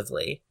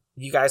aggressively.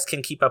 You guys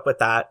can keep up with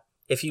that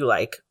if you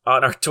like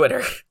on our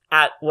Twitter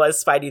at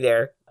Was Spidey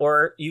There,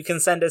 or you can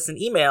send us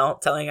an email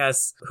telling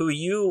us who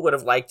you would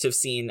have liked to have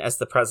seen as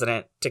the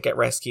president to get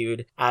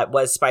rescued at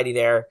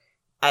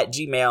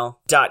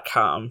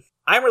wasspideythere@gmail.com.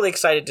 I'm really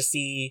excited to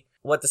see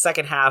what the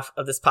second half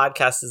of this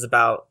podcast is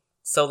about.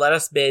 So let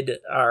us bid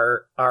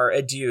our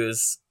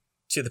adieus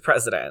to the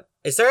president.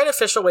 Is there an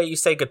official way you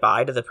say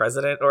goodbye to the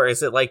president, or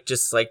is it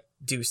just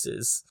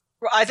deuces?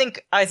 Well, I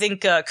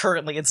think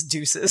currently it's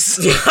deuces.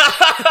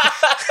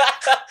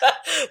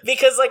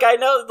 Because I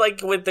know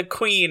with the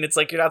queen, it's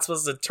you're not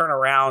supposed to turn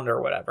around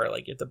or whatever.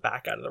 You have to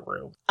back out of the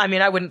room. I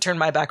mean, I wouldn't turn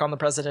my back on the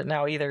president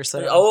now either.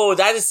 So oh,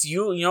 that is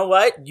you. You know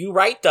what? You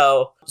right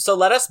though. So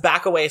let us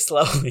back away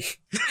slowly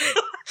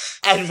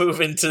and move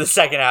into the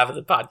second half of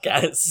the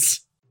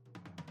podcast.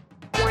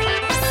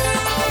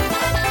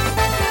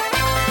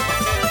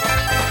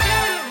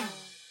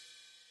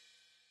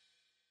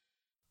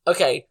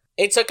 Okay.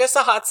 It took us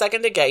a hot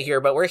second to get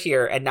here, but we're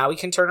here, and now we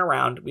can turn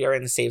around. We are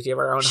in the safety of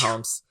our own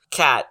homes.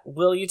 Kat,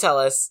 will you tell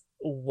us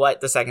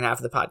what the second half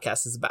of the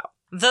podcast is about?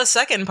 The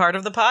second part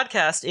of the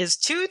podcast is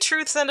Two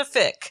Truths and a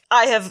Fic.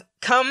 I have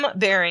come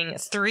bearing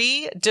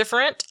 3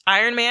 different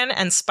Iron Man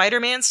and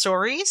Spider-Man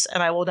stories,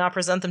 and I will now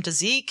present them to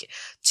Zeke.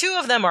 2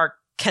 of them are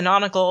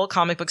canonical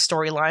comic book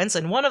storylines,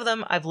 and 1 of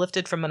them I've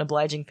lifted from an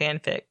obliging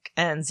fanfic,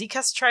 and Zeke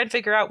has to try and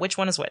figure out which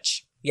one is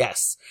which.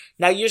 Yes.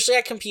 Now, usually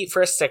I compete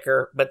for a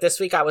sticker, but this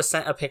week I was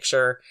sent a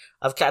picture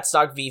of Cat's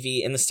dog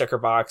Vivi in the sticker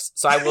box,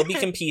 so I will be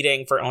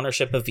competing for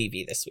ownership of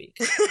Vivi this week.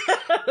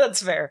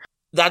 That's fair.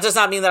 That does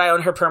not mean that I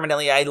own her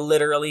permanently. I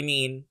literally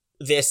mean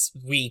this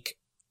week,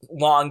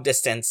 long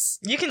distance.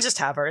 You can just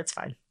have her. It's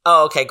fine.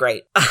 Oh, okay,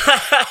 great. All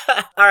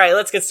right,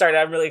 let's get started.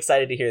 I'm really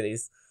excited to hear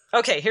these.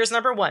 Okay, here's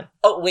number 1.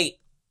 Oh, wait.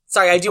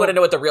 Sorry, I do want to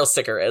know what the real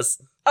sticker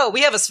is. Oh,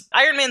 we have a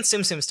Iron Man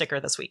Tsum Tsum sticker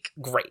this week.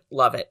 Great.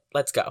 Love it.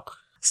 Let's go.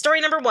 Story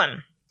number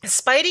 1.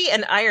 Spidey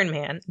and Iron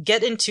Man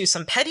get into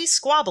some petty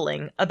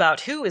squabbling about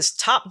who is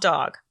top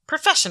dog,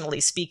 professionally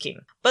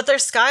speaking. But their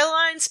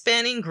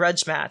skyline-spanning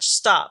grudge match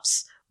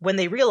stops when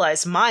they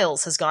realize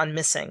Miles has gone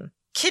missing,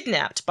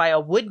 kidnapped by a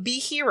would-be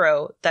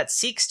hero that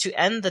seeks to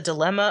end the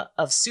dilemma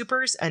of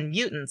supers and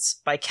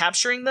mutants by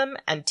capturing them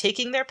and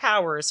taking their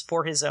powers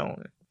for his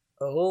own.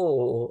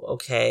 Oh,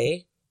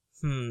 okay.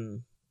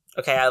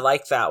 Okay, I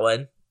like that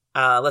one.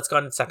 Let's go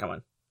on to the second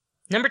one.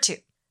 Number 2.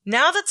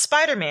 Now that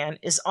Spider-Man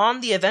is on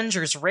the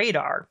Avengers'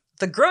 radar,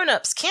 the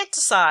grown-ups can't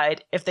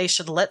decide if they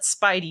should let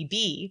Spidey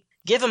be,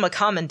 give him a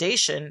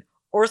commendation,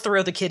 or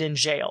throw the kid in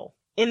jail.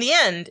 In the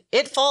end,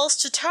 it falls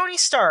to Tony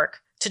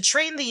Stark to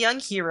train the young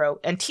hero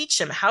and teach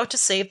him how to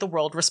save the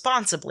world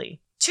responsibly.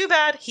 Too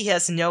bad he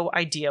has no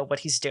idea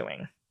what he's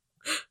doing.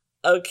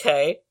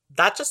 Okay,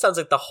 that just sounds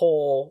like the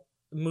whole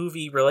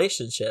movie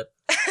relationship,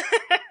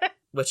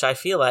 which I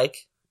feel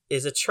like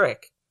is a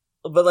trick.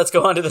 But let's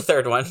go on to the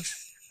third one.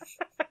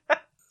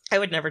 I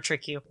would never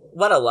trick you.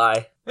 What a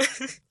lie.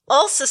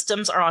 All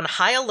systems are on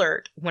high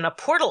alert when a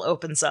portal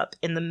opens up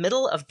in the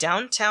middle of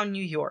downtown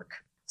New York.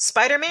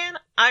 Spider-Man,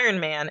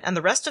 Iron Man, and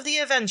the rest of the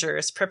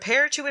Avengers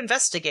prepare to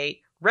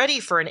investigate, ready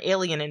for an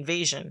alien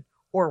invasion,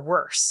 or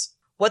worse.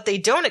 What they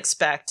don't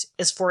expect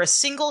is for a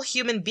single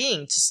human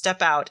being to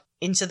step out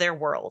into their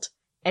world,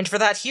 and for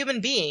that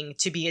human being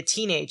to be a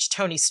teenage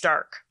Tony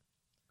Stark.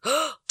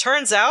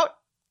 Turns out,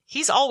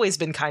 he's always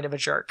been kind of a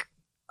jerk.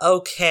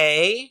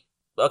 Okay,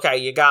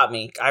 you got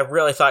me. I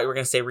really thought you were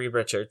going to say Reed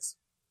Richards.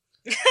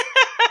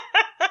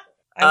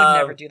 I would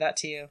never do that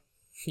to you.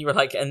 You were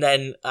like, and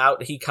then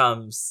out he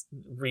comes,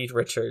 Reed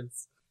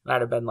Richards. And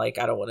I'd have been like,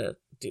 I don't want to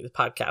do the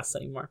podcast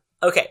anymore.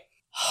 Okay.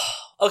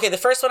 Okay, the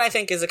first one I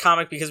think is a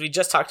comic because we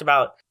just talked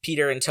about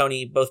Peter and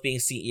Tony both being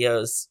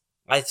CEOs.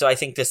 So I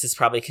think this is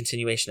probably a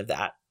continuation of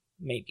that.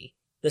 Maybe.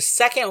 The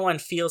second one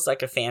feels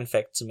like a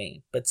fanfic to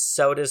me, but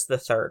so does the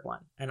third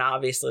one. And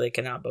obviously they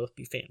cannot both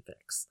be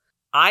fanfics.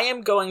 I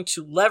am going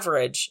to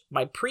leverage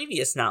my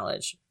previous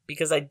knowledge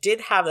because I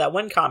did have that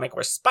one comic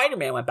where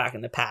Spider-Man went back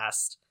in the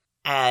past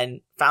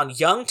and found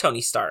young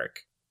Tony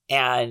Stark.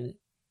 And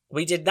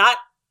we did not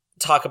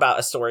talk about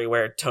a story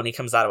where Tony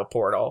comes out of a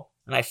portal.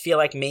 And I feel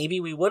like maybe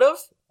we would have,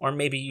 or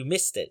maybe you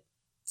missed it.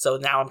 So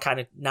now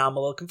I'm a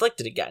little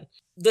conflicted again.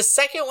 The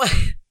second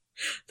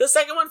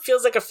one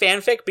feels like a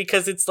fanfic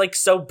because it's like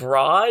so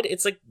broad.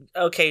 It's like,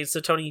 okay, so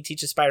Tony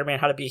teaches Spider-Man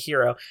how to be a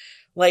hero.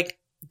 Like,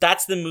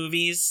 that's the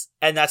movies,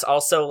 and that's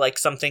also like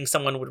something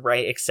someone would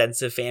write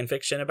extensive fan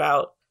fiction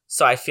about.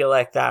 So I feel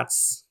like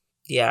that's,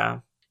 yeah.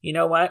 You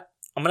know what?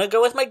 I'm going to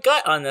go with my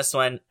gut on this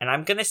one, and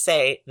I'm going to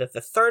say that the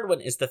third one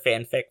is the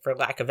fanfic for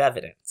lack of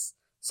evidence.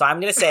 So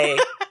I'm going to say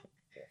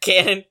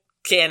canon,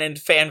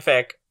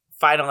 fanfic,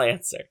 final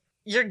answer.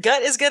 Your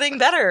gut is getting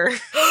better.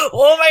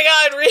 Oh my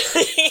god,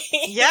 really?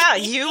 Yeah,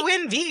 you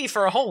win Vivi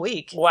for a whole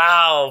week.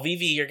 Wow,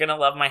 Vivi, you're going to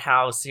love my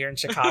house here in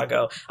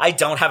Chicago. I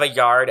don't have a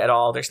yard at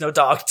all. There's no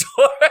dog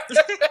door.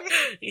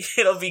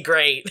 It'll be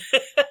great.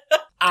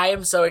 I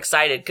am so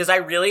excited because I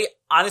really,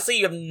 honestly,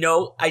 you have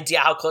no idea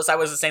how close I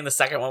was to saying the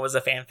second one was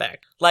a fanfic.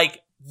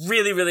 Like,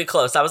 really, really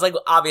close. I was like,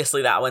 well,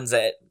 obviously that one's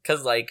it.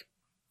 Because, like,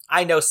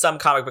 I know some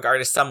comic book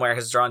artist somewhere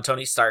has drawn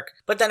Tony Stark.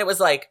 But then it was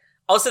like,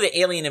 also the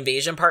alien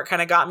invasion part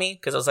kind of got me.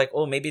 Because I was like,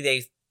 oh, maybe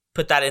they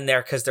put that in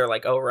there because they're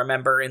like, oh,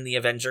 remember in the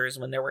Avengers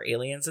when there were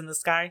aliens in the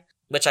sky?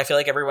 Which I feel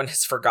like everyone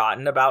has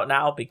forgotten about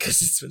now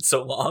because it's been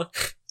so long.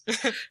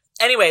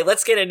 Anyway,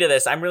 let's get into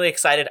this. I'm really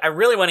excited. I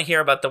really want to hear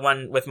about the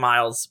one with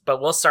Miles,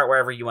 but we'll start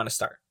wherever you want to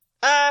start.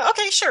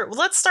 Okay, sure. Well,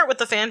 let's start with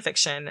the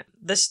fanfiction.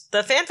 The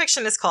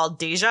fanfiction is called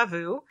Deja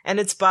Vu, and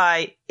it's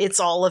by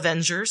It's All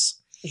Avengers.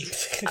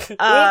 Oops,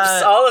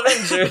 All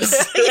Avengers.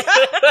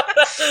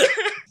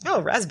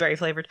 Oh, raspberry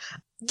flavored.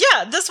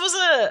 Yeah, this was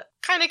a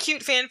kind of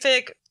cute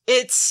fanfic.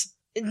 It's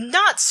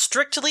not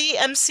strictly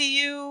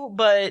MCU,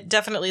 but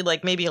definitely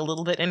like maybe a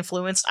little bit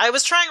influenced. I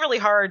was trying really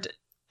hard,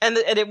 and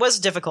it was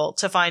difficult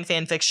to find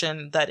fan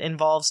fiction that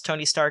involves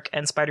Tony Stark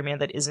and Spider-Man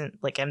that isn't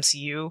like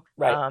MCU.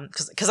 Right.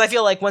 Because I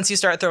feel like once you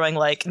start throwing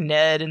like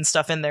Ned and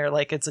stuff in there,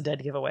 like it's a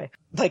dead giveaway.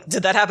 Like,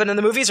 did that happen in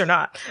the movies or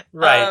not?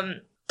 Right.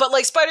 But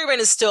like Spider-Man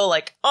is still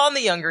like on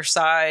the younger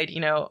side, you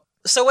know.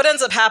 So what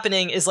ends up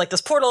happening is like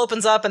this portal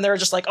opens up and they're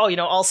just like, oh, you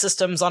know, all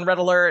systems on red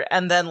alert.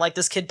 And then like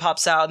this kid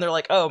pops out and they're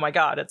like, oh my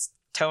God, it's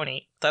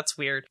Tony. That's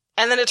weird.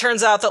 And then it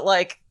turns out that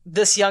like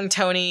this young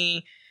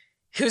Tony,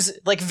 who's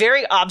like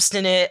very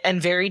obstinate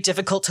and very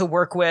difficult to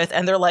work with.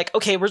 And they're like,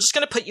 okay, we're just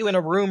going to put you in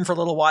a room for a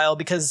little while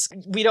because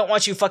we don't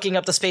want you fucking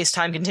up the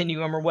space-time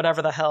continuum or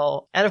whatever the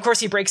hell. And of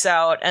course he breaks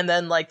out. And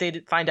then like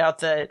they find out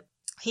that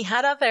he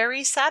had a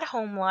very sad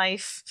home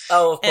life.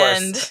 Oh, of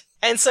course.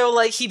 And so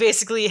like he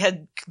basically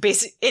had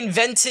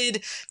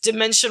invented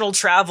dimensional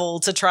travel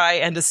to try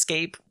and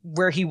escape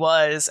where he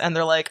was. And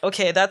they're like,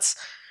 okay, that's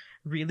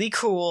really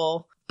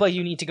cool, but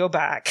you need to go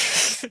back.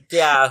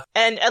 Yeah.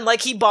 And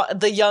like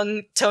the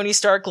young Tony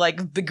Stark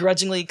like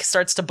begrudgingly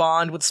starts to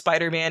bond with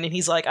Spider-Man, and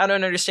he's like, I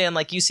don't understand,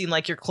 like you seem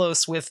like you're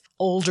close with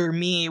older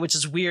me, which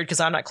is weird because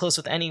I'm not close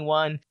with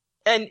anyone.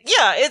 And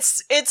yeah,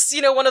 it's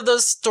you know, one of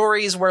those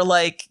stories where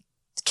like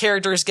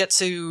characters get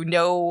to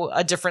know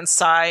a different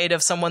side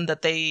of someone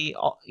that they,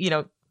 you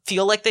know,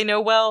 feel like they know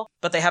well,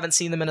 but they haven't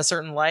seen them in a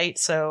certain light.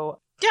 So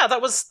yeah,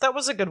 that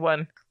was a good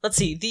one. Let's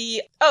see.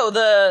 The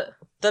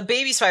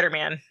baby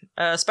Spider-Man,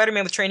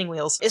 Spider-Man with training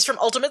wheels, is from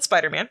Ultimate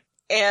Spider-Man,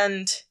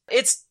 and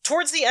it's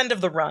towards the end of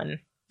the run,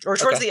 or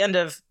towards the end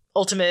of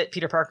Ultimate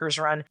Peter Parker's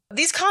run.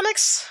 These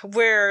comics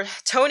where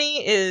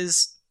Tony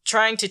is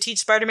trying to teach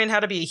Spider-Man how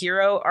to be a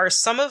hero are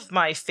some of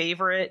my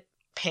favorite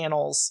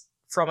panels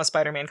from a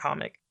Spider-Man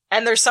comic.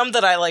 And there's some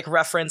that I like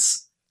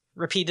reference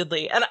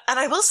repeatedly. And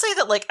I will say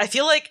that like I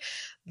feel like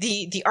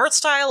the art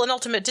style in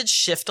Ultimate did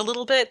shift a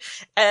little bit,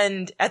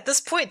 and at this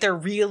point they're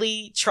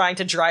really trying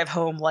to drive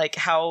home like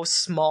how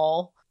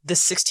small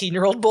this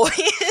 16-year-old boy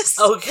is.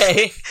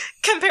 Okay.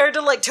 Compared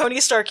to like Tony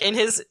Stark in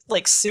his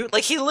like suit.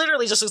 Like he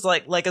literally just looks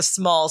like a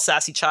small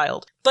sassy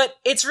child. But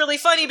it's really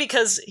funny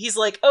because he's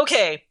like,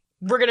 okay,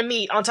 we're gonna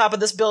meet on top of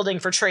this building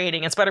for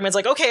training. And Spider-Man's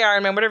like, okay,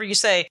 Iron Man, whatever you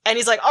say. And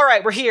he's like, all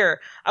right, we're here.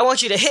 I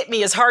want you to hit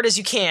me as hard as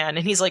you can.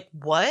 And he's like,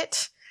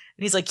 what?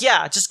 And he's like,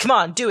 yeah, just come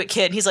on, do it,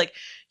 kid. And he's like,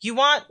 you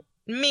want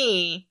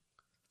me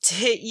to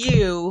hit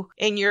you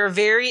in your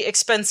very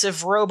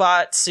expensive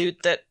robot suit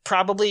that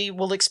probably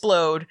will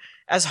explode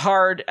as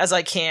hard as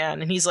I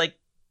can? And he's like,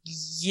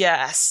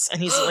 yes.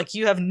 And he's like,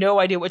 you have no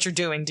idea what you're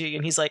doing, do you?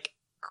 And he's like,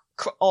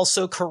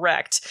 also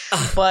correct.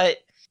 But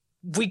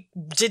we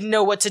didn't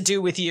know what to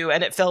do with you,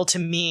 and it fell to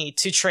me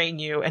to train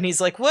you. And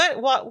he's like,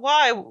 what?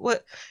 Why?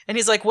 What? And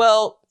he's like,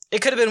 well,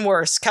 it could have been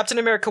worse. Captain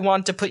America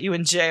wanted to put you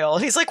in jail.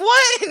 And he's like,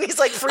 what? And he's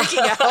like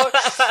freaking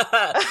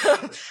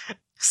out.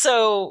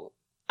 So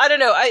I don't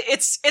know.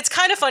 It's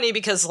kind of funny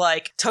because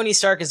like Tony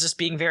Stark is just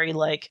being very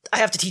like, I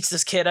have to teach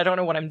this kid. I don't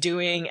know what I'm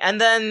doing. And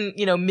then,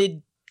 you know,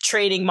 mid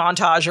training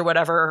montage or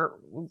whatever,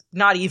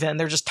 not even,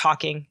 they're just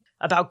talking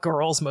about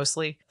girls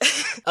mostly.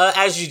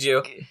 As you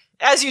do.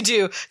 As you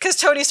do, because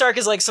Tony Stark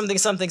is like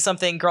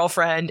something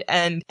girlfriend,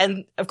 and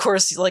of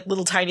course like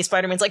little tiny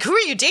Spider-Man's like, who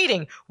are you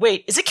dating?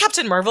 Wait, is it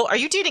Captain Marvel? Are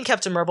you dating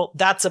Captain Marvel?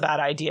 That's a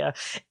bad idea.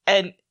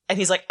 And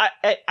he's like,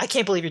 I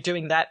can't believe you're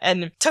doing that.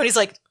 And Tony's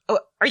like, oh,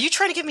 are you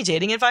trying to give me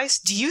dating advice?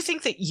 Do you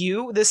think that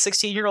you, this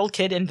 16-year-old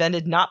kid,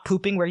 invented not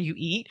pooping where you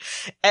eat?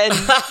 And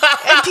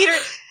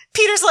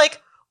Peter's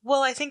like,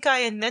 well, I think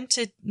I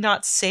invented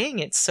not saying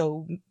it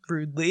so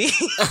rudely.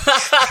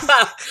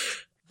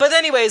 But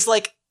anyways,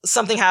 like,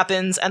 something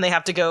happens and they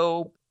have to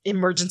go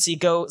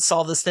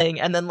solve this thing.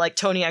 And then like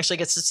Tony actually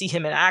gets to see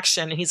him in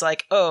action, and he's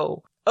like,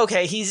 oh,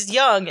 okay, he's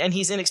young and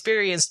he's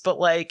inexperienced, but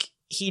like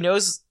he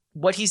knows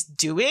what he's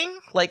doing.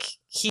 Like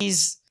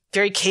he's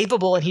very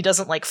capable, and he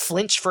doesn't like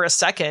flinch for a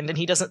second, and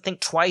he doesn't think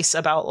twice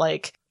about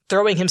like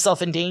throwing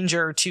himself in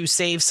danger to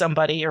save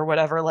somebody or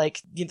whatever.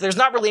 Like, there's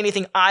not really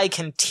anything I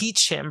can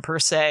teach him per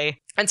se.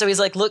 And so he's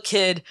like, look,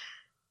 kid,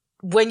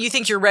 when you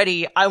think you're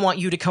ready, I want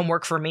you to come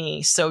work for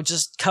me. So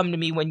just come to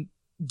me when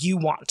you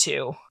want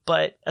to.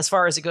 But as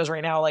far as it goes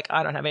right now, like,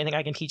 I don't have anything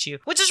I can teach you,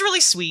 which is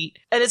really sweet.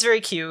 And it's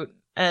very cute.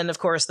 And of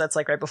course, that's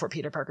like right before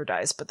Peter Parker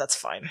dies, but that's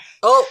fine.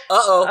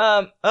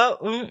 Oh,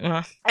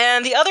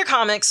 And the other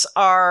comics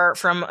are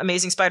from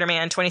Amazing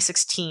Spider-Man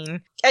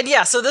 2016. And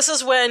yeah, so this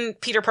is when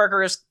Peter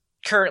Parker is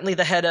currently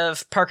the head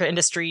of Parker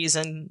Industries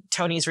and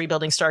Tony's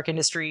rebuilding Stark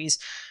Industries.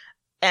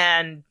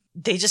 And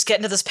they just get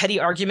into this petty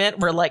argument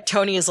where like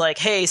Tony is like,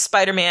 hey,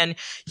 Spider-Man,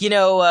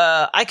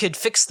 I could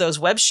fix those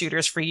web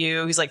shooters for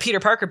you. He's like,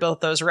 Peter Parker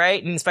built those,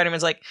 right? And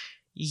Spider-Man's like,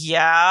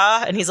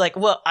 yeah. And he's like,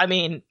 well, I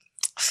mean,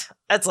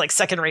 that's like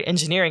second-rate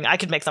engineering. I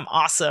could make them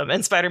awesome.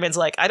 And Spider-Man's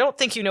like, I don't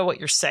think you know what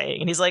you're saying.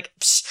 And he's like,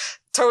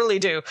 totally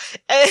do.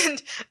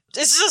 And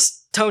it's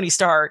just Tony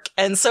Stark.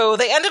 And so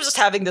they end up just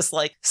having this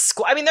like,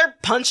 they're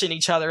punching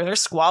each other and they're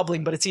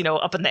squabbling, but it's,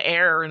 up in the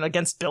air and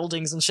against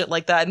buildings and shit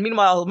like that. And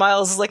meanwhile,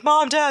 Miles is like,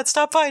 Mom, Dad,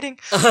 stop fighting.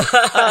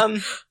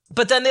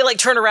 But then they like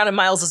turn around and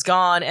Miles is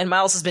gone, and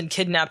Miles has been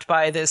kidnapped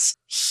by this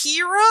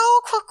hero?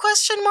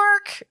 Question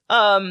mark.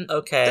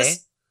 Okay.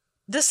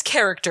 This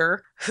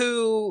character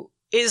who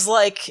is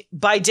like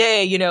by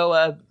day,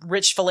 a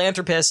rich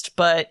philanthropist,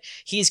 but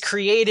he's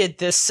created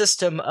this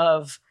system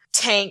of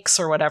tanks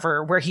or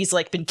whatever where he's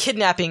like been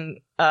kidnapping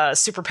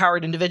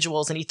superpowered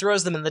individuals, and he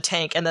throws them in the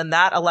tank, and then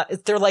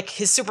they're like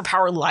his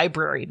superpower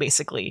library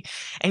basically,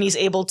 and he's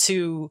able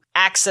to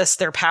access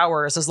their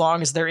powers as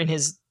long as they're in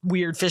his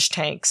weird fish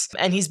tanks.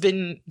 And he's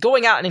been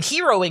going out and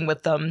heroing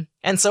with them,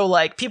 and so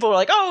like people are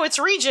like, oh, it's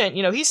Regent,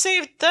 he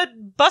saved the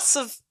bus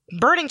of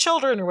burning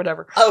children or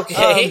whatever.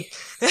 Okay.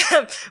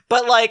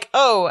 But like,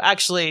 oh,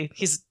 actually,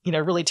 he's,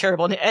 really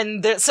terrible.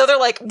 So they're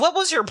like, what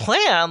was your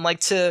plan? Like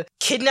to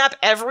kidnap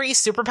every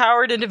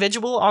superpowered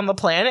individual on the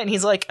planet? And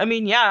he's like, I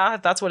mean, yeah,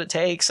 that's what it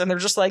takes. And they're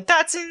just like,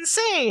 that's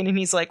insane. And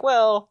he's like,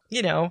 well,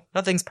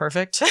 nothing's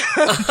perfect.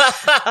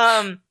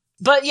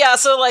 But yeah,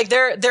 so like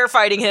they're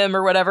fighting him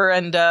or whatever.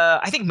 And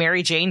I think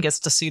Mary Jane gets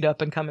to suit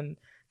up and come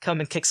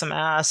and kick some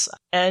ass.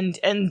 And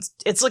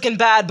it's looking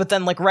bad, but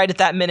then like right at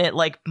that minute,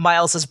 like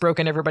Miles has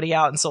broken everybody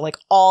out. And so like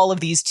all of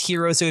these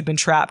heroes who had been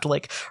trapped,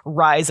 like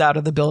rise out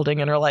of the building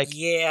and are like,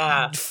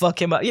 yeah,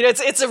 fuck him up.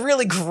 It's a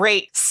really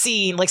great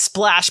scene, like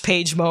splash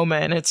page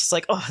moment. And it's just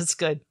like, oh, it's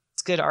good.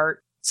 It's good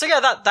art. So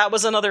yeah, that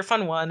was another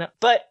fun one,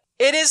 but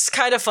it is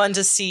kind of fun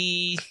to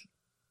see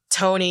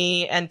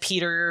Tony and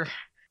Peter,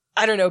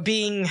 I don't know,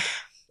 being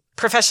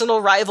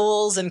professional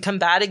rivals and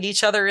combating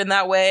each other in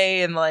that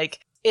way. And like,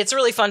 it's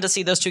really fun to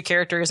see those two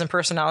characters and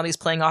personalities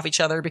playing off each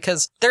other,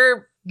 because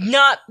they're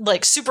not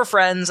like super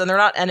friends and they're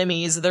not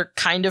enemies. They're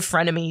kind of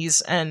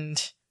frenemies.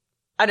 And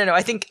I don't know.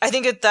 I think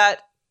that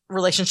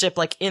relationship,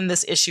 like in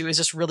this issue, is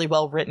just really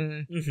well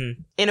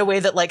written in a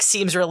way that like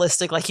seems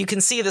realistic. Like you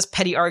can see this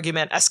petty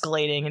argument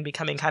escalating and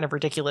becoming kind of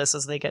ridiculous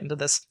as they get into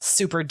this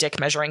super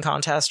dick measuring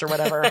contest or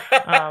whatever.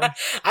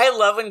 I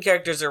love when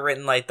characters are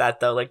written like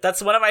that though. Like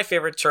that's one of my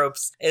favorite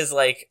tropes, is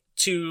like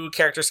two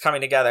characters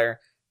coming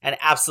together and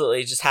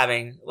absolutely just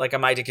having like a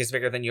my dick is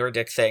bigger than your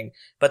dick thing,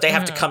 but they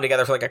have to come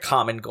together for like a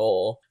common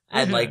goal.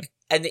 And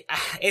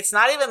it's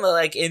not even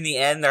like in the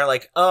end they're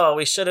like, oh,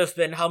 we should have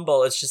been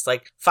humble. It's just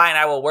like, fine,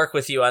 I will work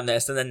with you on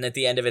this. And then at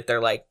the end of it,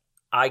 they're like,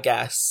 I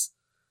guess,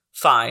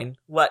 fine.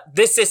 What?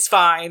 This is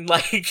fine.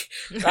 Like,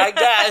 I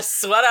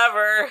guess,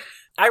 whatever.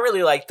 I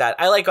really like that.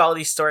 I like all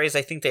these stories.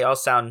 I think they all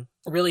sound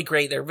really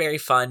great. They're very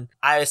fun.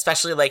 I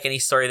especially like any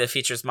story that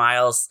features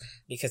Miles,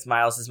 because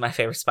Miles is my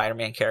favorite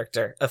Spider-Man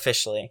character,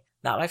 officially.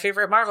 Not my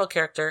favorite Marvel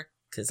character,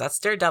 because that's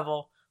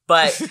Daredevil,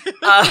 but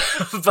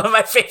but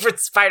my favorite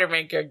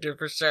Spider-Man character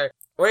for sure.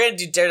 We're going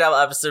to do Daredevil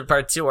episode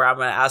part 2, where I'm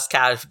going to ask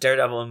Kat if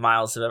Daredevil and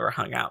Miles have ever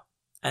hung out.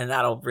 And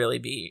that'll really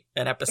be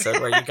an episode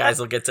where you guys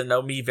will get to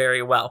know me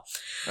very well.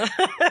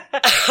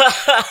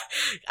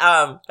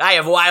 I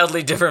have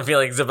wildly different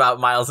feelings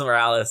about Miles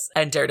Morales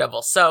and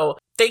Daredevil. So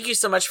thank you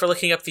so much for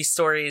looking up these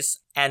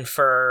stories and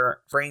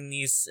for bringing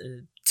these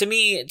to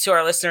me, to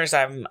our listeners.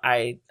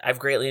 I've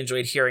greatly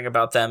enjoyed hearing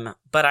about them,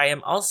 but I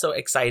am also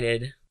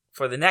excited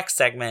for the next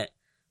segment,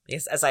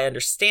 because as I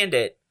understand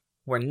it,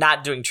 we're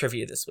not doing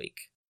trivia this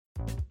week.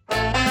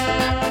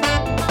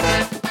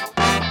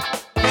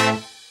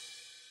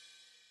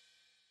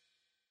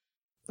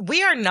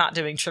 We are not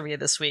doing trivia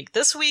this week.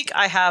 This week,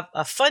 I have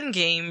a fun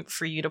game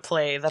for you to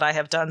play that I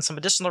have done some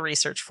additional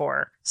research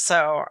for.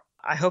 So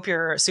I hope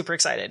you're super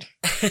excited.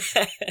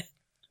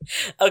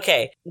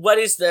 Okay. What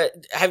is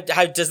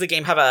how does the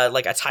game have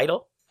a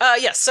title?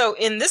 Yes. So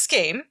in this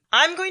game,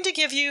 I'm going to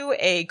give you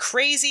a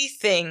crazy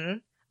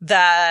thing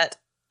that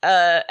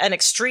an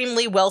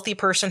extremely wealthy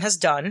person has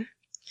done.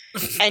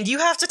 And you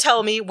have to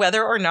tell me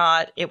whether or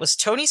not it was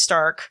Tony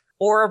Stark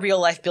or a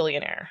real life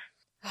billionaire.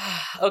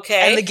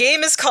 Okay. And the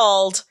game is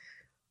called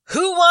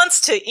Who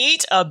wants to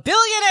eat a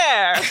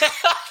billionaire?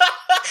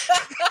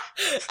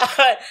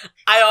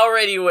 I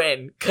already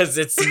win because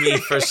it's me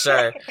for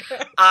sure.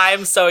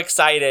 I'm so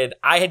excited.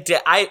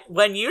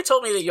 When you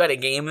told me that you had a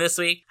game this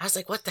week, I was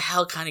like, what the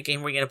hell kind of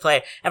game are we going to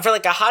play? And for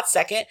like a hot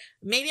second,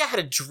 maybe I had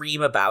a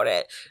dream about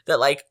it that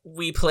like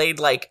we played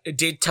like,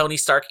 did Tony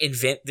Stark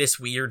invent this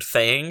weird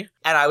thing?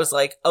 And I was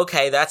like,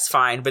 okay, that's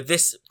fine. But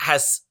this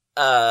has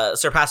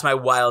surpassed my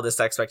wildest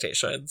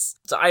expectations.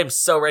 So I am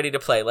so ready to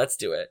play. Let's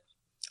do it.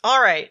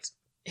 All right.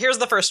 Here's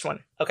the first one.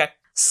 Okay.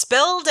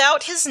 Spelled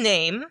out his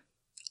name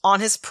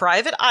on his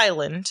private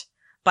island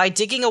by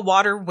digging a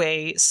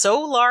waterway so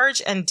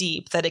large and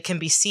deep that it can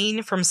be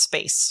seen from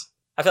space.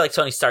 I feel like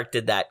Tony Stark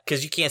did that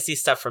because you can't see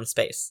stuff from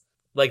space.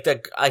 Like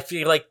I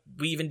feel like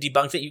we even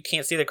debunked that you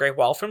can't see the Great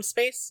Wall from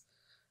space.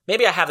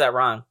 Maybe I have that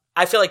wrong.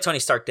 I feel like Tony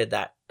Stark did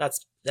that.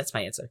 That's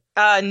my answer.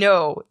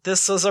 No,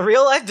 this was a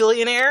real life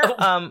billionaire.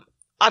 Oh.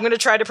 I'm going to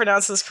try to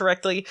pronounce this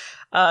correctly.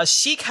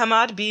 Sheikh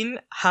Hamad bin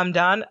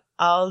Hamdan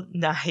Al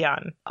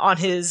Nahyan on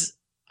his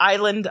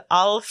island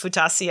Al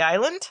Futasi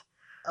Island.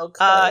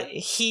 Okay.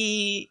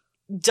 He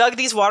dug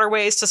these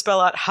waterways to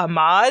spell out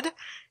Hamad,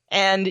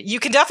 and you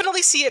can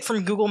definitely see it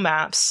from Google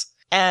Maps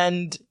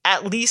and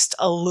at least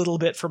a little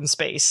bit from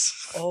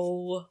space.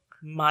 Oh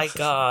my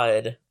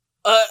god.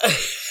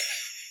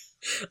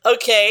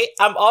 Okay,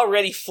 I'm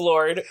already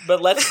floored,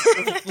 but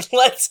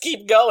let's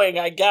keep going,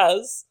 I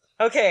guess.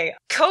 Okay,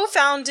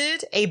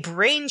 co-founded a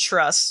brain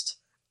trust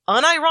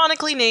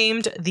unironically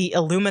named the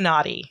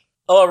Illuminati.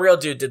 Oh, a real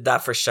dude did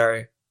that for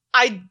sure.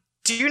 I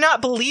do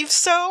not believe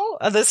so.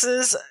 This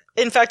is,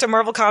 in fact, a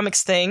Marvel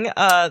Comics thing.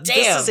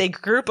 This is a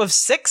group of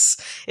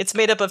 6. It's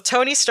made up of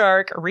Tony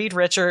Stark, Reed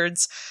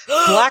Richards,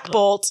 Black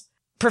Bolt,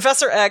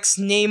 Professor X,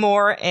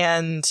 Namor,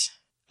 and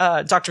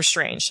Doctor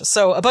Strange.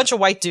 So a bunch of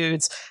white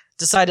dudes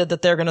decided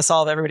that they're going to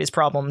solve everybody's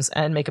problems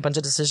and make a bunch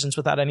of decisions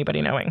without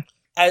anybody knowing.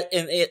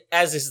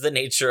 As is the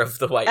nature of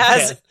the white man.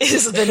 As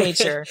is the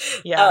nature,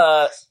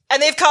 yeah.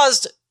 And they've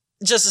caused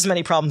just as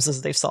many problems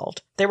as they've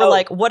solved. They were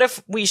like, what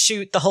if we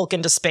shoot the Hulk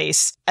into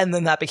space? And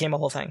then that became a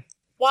whole thing.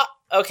 What?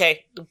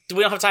 Okay.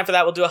 We don't have time for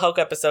that. We'll do a Hulk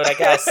episode, I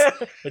guess.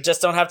 We just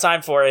don't have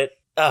time for it.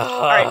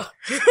 All right.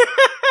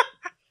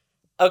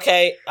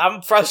 Okay,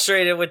 I'm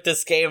frustrated with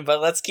this game,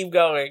 but let's keep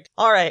going.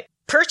 All right.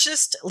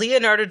 Purchased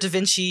Leonardo da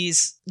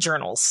Vinci's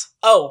journals.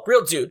 Oh,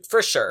 real dude,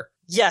 for sure.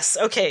 Yes.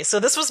 Okay. So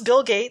this was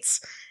Bill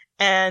Gates.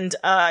 And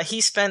he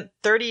spent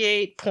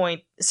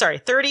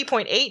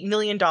 $30.8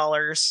 million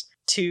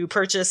to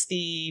purchase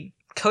the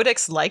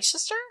Codex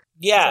Leicester?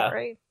 Yeah. Is that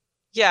right?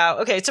 Yeah,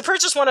 okay. To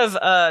purchase one of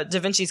Da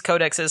Vinci's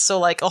codexes, so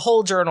like a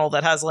whole journal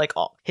that has like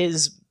all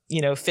his,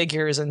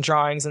 figures and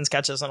drawings and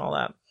sketches and all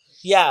that.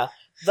 Yeah.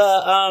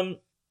 That's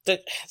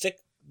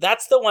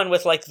the one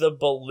with like the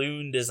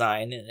balloon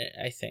design in it,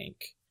 I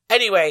think.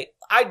 Anyway,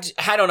 I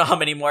don't know how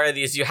many more of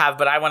these you have,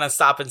 but I want to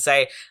stop and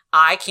say,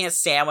 I can't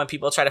stand when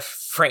people try to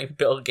frame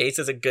Bill Gates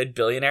as a good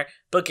billionaire.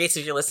 Bill Gates,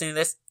 if you're listening to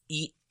this,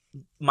 eat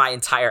my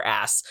entire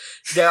ass.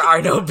 There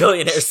are no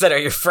billionaires that are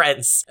your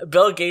friends.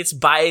 Bill Gates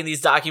buying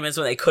these documents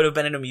when they could have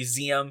been in a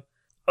museum,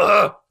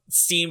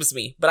 steams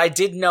me. But I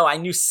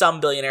knew some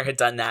billionaire had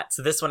done that,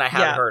 so this one I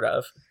haven't heard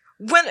of.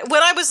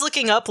 When I was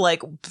looking up,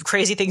 like,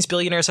 crazy things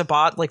billionaires have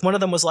bought, like, one of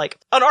them was, like,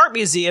 an art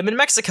museum in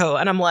Mexico,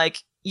 and I'm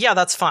like, yeah,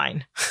 that's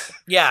fine.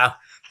 Yeah.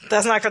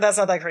 That's not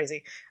that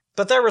crazy.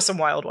 But there were some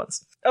wild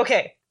ones.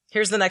 Okay,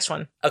 here's the next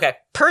one. Okay.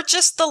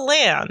 Purchase the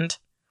land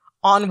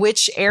on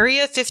which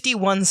Area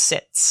 51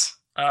 sits.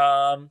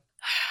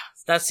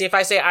 Let's see, if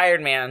I say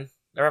Iron Man,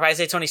 or if I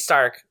say Tony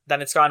Stark,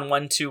 then it's gone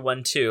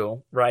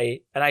 1-2-1-2,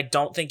 right? And I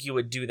don't think you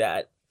would do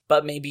that,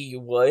 but maybe you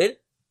would.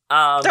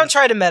 Don't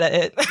try to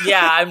meta it.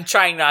 Yeah, I'm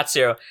trying not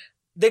to.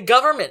 The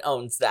government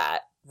owns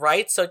that,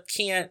 right? So it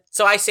can't.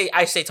 So I say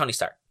Tony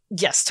Stark.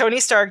 Yes, Tony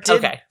Stark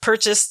did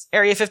purchase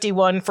Area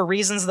 51 for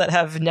reasons that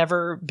have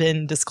never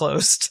been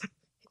disclosed.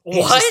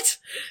 What?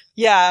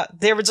 Yeah,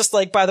 they were just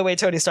like, by the way,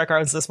 Tony Stark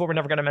owns this, but we're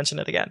never going to mention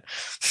it again.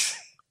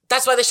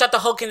 That's why they shot the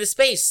Hulk into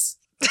space.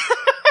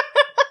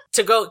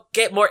 To go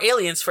get more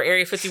aliens for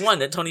Area 51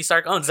 that Tony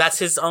Stark owns. That's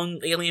his own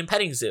alien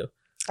petting zoo.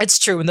 It's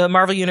true. The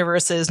Marvel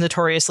Universe is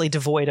notoriously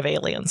devoid of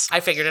aliens. I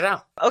figured it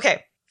out.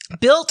 Okay.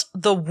 Built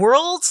the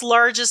world's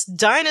largest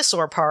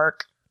dinosaur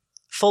park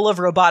full of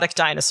robotic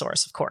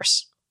dinosaurs, of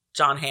course.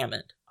 John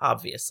Hammond,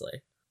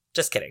 obviously.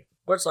 Just kidding.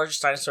 World's largest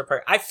dinosaur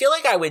park. I feel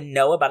like I would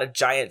know about a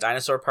giant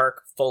dinosaur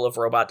park full of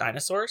robot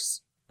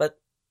dinosaurs, but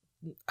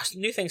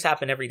new things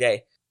happen every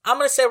day. I'm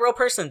going to say a real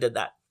person did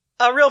that.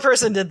 A real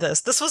person did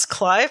this. This was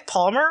Clive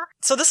Palmer.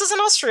 So this is in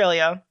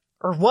Australia,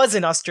 or was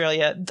in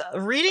Australia.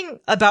 Reading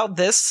about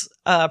this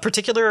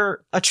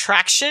particular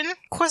attraction,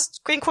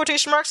 in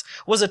quotation marks,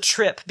 was a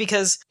trip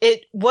because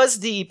it was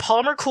the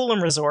Palmer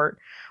Coolum Resort,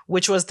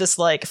 which was this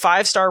like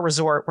 5-star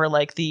resort where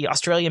like the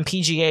Australian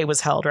PGA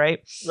was held, right?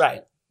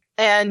 Right.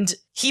 And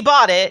he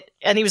bought it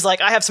and he was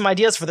like, I have some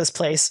ideas for this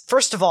place.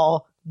 First of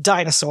all,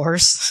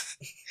 dinosaurs.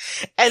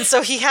 And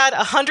so he had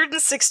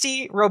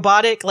 160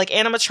 robotic, like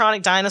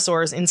animatronic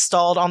dinosaurs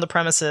installed on the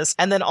premises,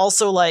 and then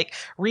also like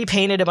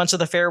repainted a bunch of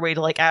the fairway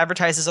to like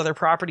advertise his other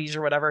properties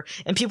or whatever.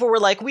 And people were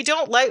like, we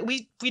don't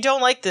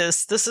like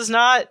this. This is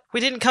not, we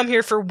didn't come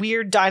here for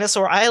weird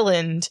dinosaur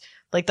island.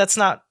 Like, that's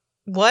not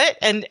what?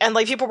 And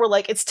like people were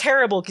like, it's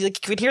terrible.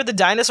 Like, you could hear the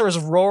dinosaurs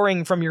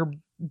roaring from your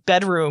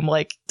bedroom,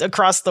 like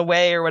across the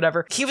way or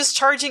whatever. He was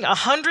charging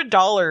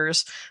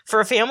 $100 for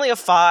a family of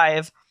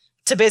 5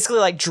 to basically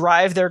like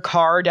drive their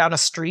car down a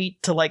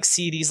street to like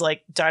see these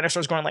like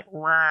dinosaurs going like,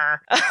 rah.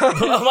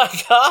 Oh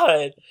my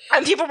God.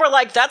 And people were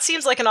like, that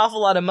seems like an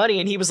awful lot of money.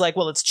 And he was like,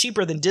 well, it's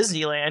cheaper than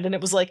Disneyland. And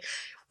it was like,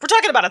 we're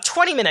talking about a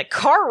 20-minute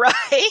car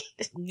ride.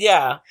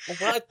 Yeah.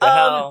 What the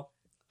hell?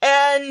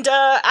 And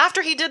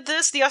after he did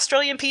this, the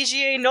Australian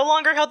PGA no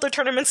longer held their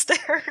tournaments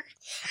there.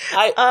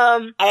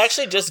 I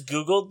actually just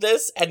Googled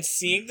this, and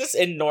seeing this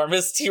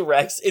enormous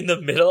T-Rex in the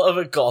middle of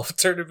a golf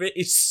tournament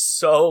is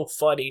so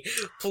funny.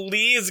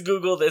 Please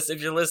Google this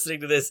if you're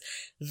listening to this.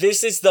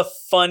 This is the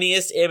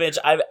funniest image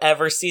I've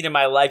ever seen in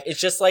my life.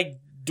 It's just like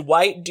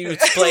white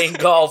dudes playing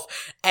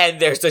golf, and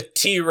there's a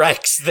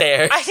T-Rex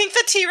there. I think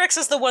the T-Rex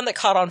is the one that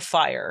caught on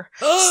fire.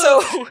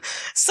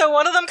 So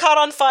one of them caught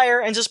on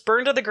fire and just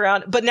burned to the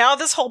ground. But now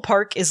this whole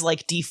park is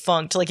like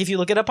defunct. Like if you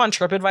look it up on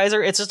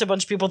TripAdvisor, it's just a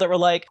bunch of people that were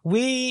like,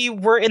 we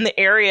were in the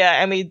area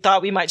and we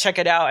thought we might check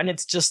it out, and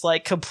it's just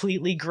like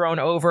completely grown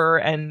over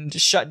and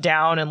shut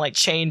down and like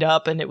chained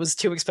up, and it was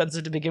too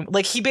expensive to begin with.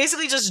 Like he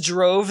basically just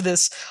drove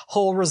this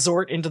whole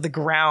resort into the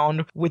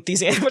ground with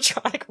these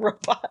animatronic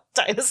robot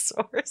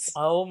dinosaurs.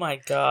 Oh my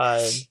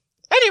God.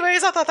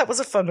 Anyways, I thought that was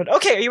a fun one.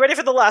 Okay, are you ready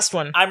for the last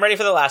one? I'm ready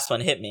for the last one.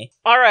 Hit me.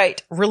 All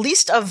right.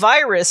 Released a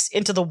virus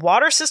into the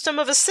water system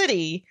of a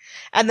city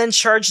and then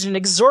charged an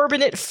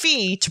exorbitant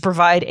fee to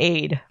provide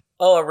aid.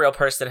 Oh, a real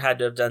person had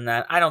to have done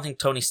that. I don't think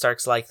Tony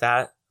Stark's like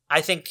that. I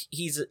think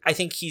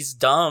he's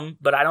dumb,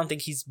 but I don't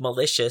think he's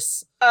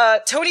malicious.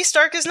 Tony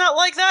Stark is not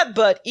like that,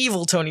 but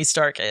evil Tony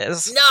Stark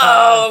is.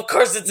 No, of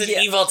course it's an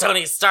evil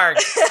Tony Stark.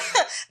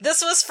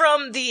 This was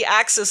from the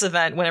Axis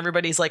event when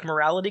everybody's like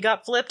morality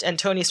got flipped, and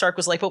Tony Stark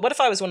was like, but what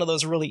if I was one of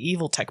those really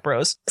evil tech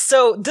bros?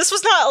 So this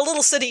was not a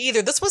little city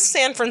either. This was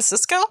San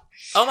Francisco.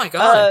 Oh my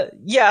God.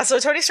 Yeah, so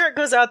Tony Stark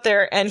goes out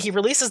there and he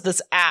releases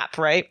this app,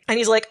 right? And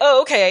he's like,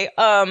 oh, okay,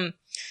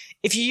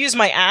 if you use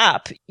my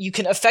app, you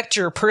can affect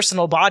your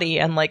personal body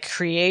and like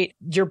create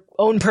your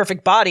own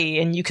perfect body,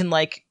 and you can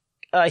like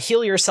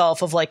heal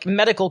yourself of like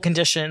medical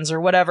conditions or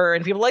whatever.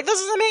 And people are like, this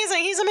is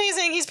amazing. He's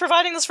amazing. He's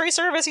providing this free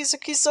service.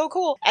 He's so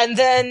cool. And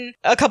then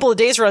a couple of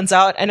days runs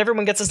out and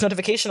everyone gets this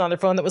notification on their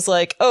phone that was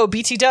like, oh,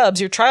 BT Dubs,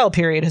 your trial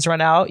period has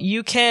run out.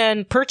 You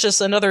can purchase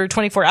another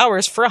 24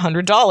 hours for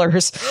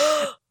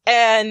 $100.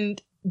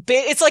 And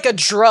it's like a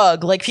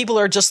drug. Like people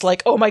are just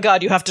like, oh my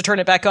God, you have to turn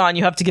it back on.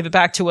 You have to give it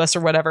back to us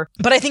or whatever.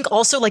 But I think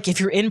also like if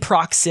you're in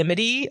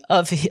proximity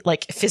of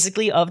like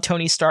physically of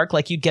Tony Stark,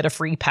 like you'd get a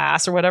free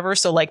pass or whatever.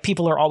 So like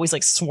people are always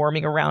like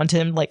swarming around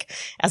him, like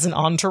as an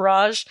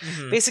entourage,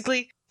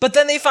 basically. But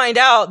then they find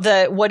out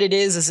that what it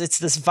is it's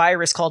this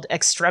virus called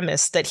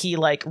Extremis that he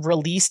like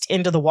released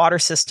into the water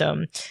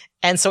system.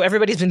 And so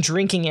everybody's been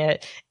drinking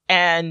it,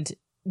 and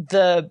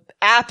the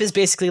app is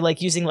basically like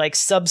using like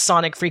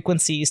subsonic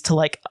frequencies to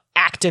like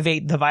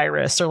activate the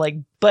virus, or like,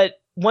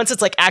 but once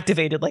it's like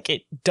activated, like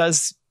it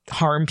does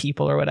harm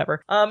people or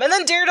whatever. And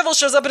then Daredevil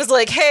shows up and is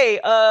like, hey,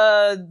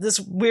 this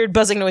weird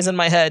buzzing noise in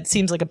my head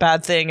seems like a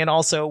bad thing, and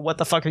also what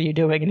the fuck are you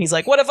doing? And he's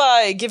like, what if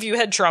I give you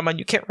head trauma and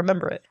you can't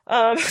remember it?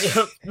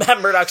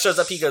 Matt Murdock shows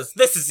up, he goes,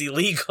 this is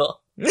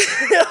illegal.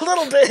 A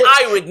little bit.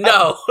 I would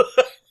know.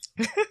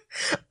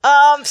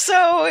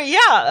 So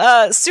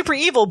yeah, super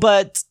evil,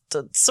 but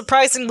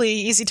surprisingly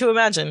easy to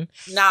imagine.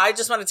 Now, I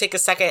just want to take a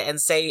second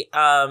and say,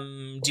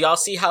 do y'all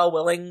see how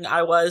willing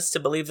I was to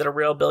believe that a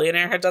real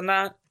billionaire had done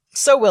that?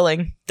 So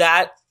willing.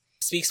 That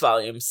speaks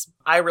volumes.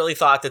 I really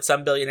thought that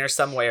some billionaire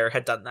somewhere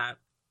had done that.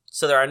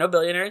 So there are no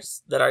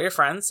billionaires that are your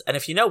friends, and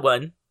if you know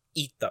one,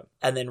 eat them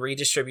and then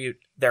redistribute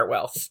their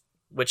wealth,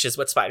 which is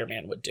what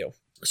Spider-Man would do.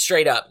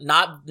 Straight up.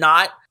 Not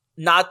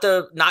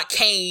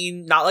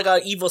Kane, not like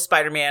a evil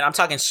Spider-Man. I'm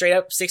talking straight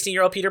up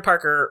 16-year-old Peter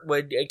Parker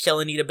would kill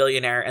and eat a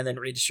billionaire and then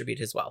redistribute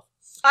his wealth.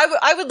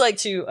 I would like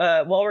to,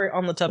 while we're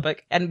on the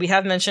topic, and we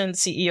have mentioned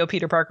CEO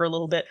Peter Parker a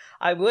little bit,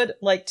 I would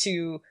like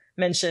to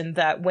mention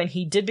that when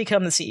he did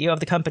become the CEO of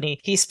the company,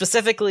 he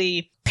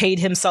specifically paid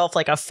himself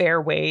like a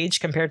fair wage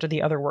compared to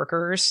the other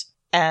workers,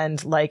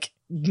 and like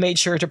made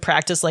sure to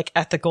practice like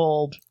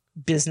ethical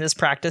business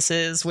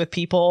practices with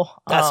people.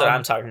 That's what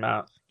I'm talking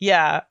about.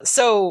 Yeah.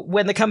 So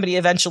when the company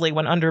eventually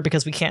went under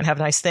because we can't have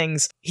nice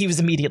things, he was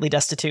immediately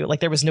destitute.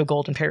 Like there was no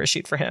golden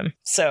parachute for him.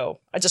 So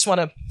I just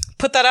want to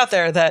put that out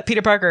there that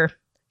Peter Parker,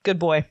 good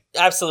boy.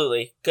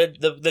 Absolutely.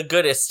 Good. The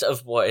goodest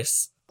of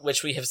boys,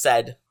 which we have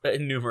said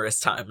numerous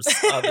times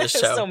on this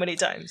show. So many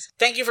times.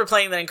 Thank you for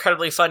playing the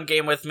incredibly fun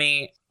game with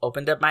me.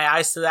 Opened up my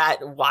eyes to that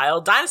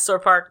wild dinosaur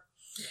park.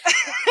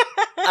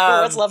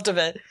 What's left of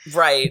it.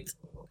 Right.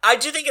 I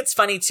do think it's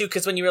funny, too,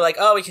 because when you were like,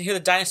 oh, we can hear the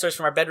dinosaurs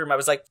from our bedroom, I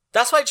was like,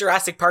 that's why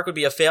Jurassic Park would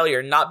be a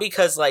failure, not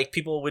because, like,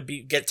 people would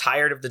get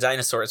tired of the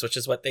dinosaurs, which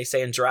is what they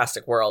say in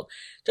Jurassic World.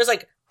 Just,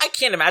 like, I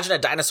can't imagine a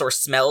dinosaur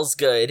smells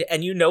good,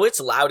 and you know it's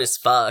loud as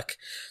fuck.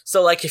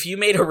 So, like, if you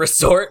made a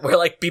resort where,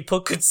 like,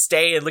 people could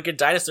stay and look at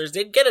dinosaurs,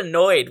 they'd get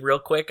annoyed real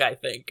quick, I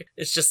think.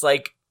 It's just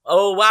like,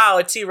 oh, wow,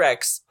 a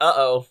T-Rex.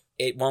 Uh-oh,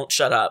 it won't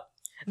shut up.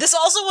 This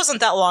also wasn't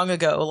that long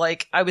ago.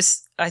 Like, I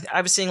was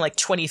seeing, like,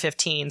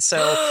 2015,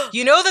 so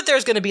you know that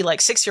there's going to be, like,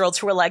 6-year-olds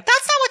who are like,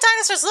 that's not what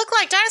dinosaurs look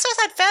like. Dinosaurs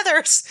had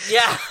feathers.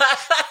 Yeah.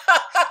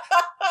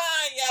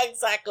 Yeah,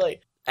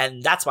 exactly.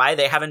 And that's why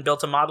they haven't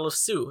built a model of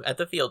Sue at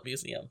the Field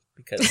Museum,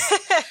 because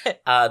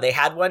they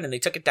had one and they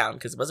took it down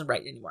because it wasn't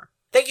right anymore.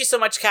 Thank you so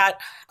much,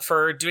 Kat,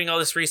 for doing all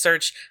this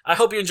research. I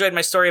hope you enjoyed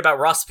my story about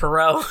Ross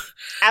Perot.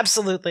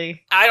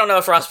 Absolutely. I don't know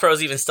if Ross Perot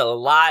is even still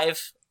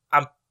alive.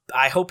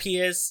 I hope he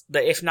is,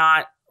 but if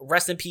not,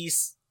 rest in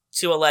peace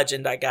to a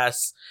legend, I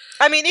guess.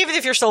 I mean, even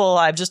if you're still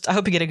alive, just I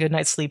hope you get a good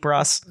night's sleep,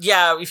 Ross.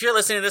 Yeah, if you're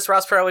listening to this,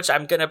 Ross Perot, which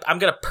I'm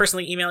gonna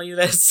personally email you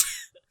this.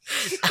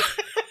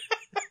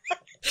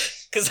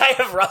 Because I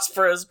have Ross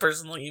Perot's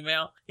personal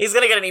email. He's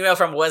going to get an email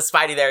from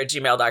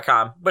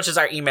wasspideythere@gmail.com, which is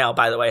our email,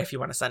 by the way, if you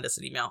want to send us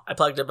an email. I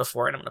plugged it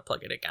before, and I'm going to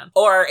plug it again.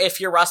 Or if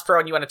you're Ross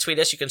Perot and you want to tweet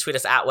us, you can tweet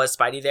us at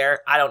wasspideythere.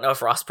 I don't know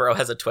if Ross Perot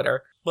has a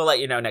Twitter. We'll let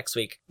you know next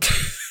week.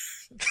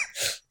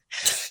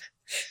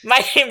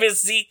 My name is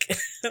Zeke.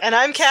 And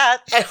I'm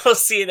Kat. And we'll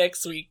see you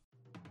next week.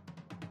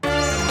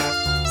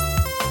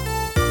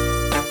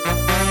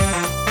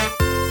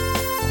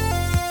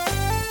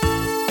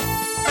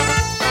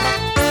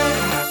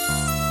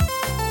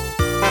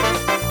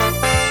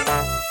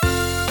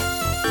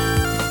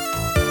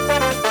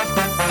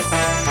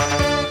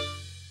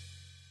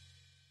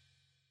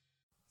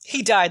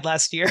 He died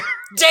last year.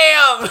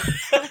 Damn!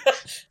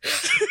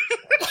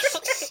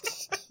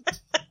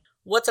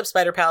 What's up,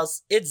 Spider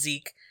Pals? It's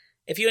Zeke.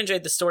 If you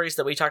enjoyed the stories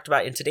that we talked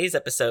about in today's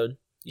episode,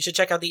 you should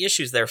check out the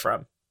issues they're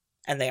from.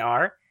 And they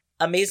are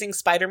Amazing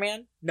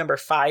Spider-Man, number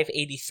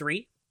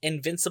 583,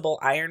 Invincible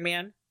Iron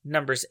Man,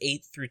 numbers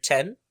 8 through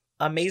 10,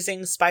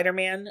 Amazing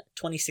Spider-Man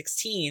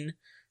 2016,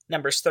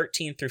 numbers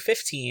 13 through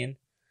 15,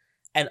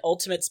 and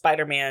Ultimate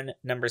Spider-Man,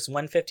 numbers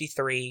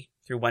 153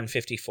 through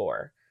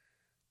 154.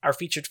 Our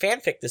featured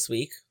fanfic this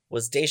week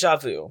was Deja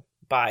Vu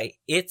by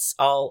It's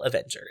All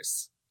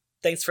Avengers.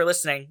 Thanks for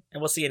listening, and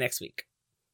we'll see you next week.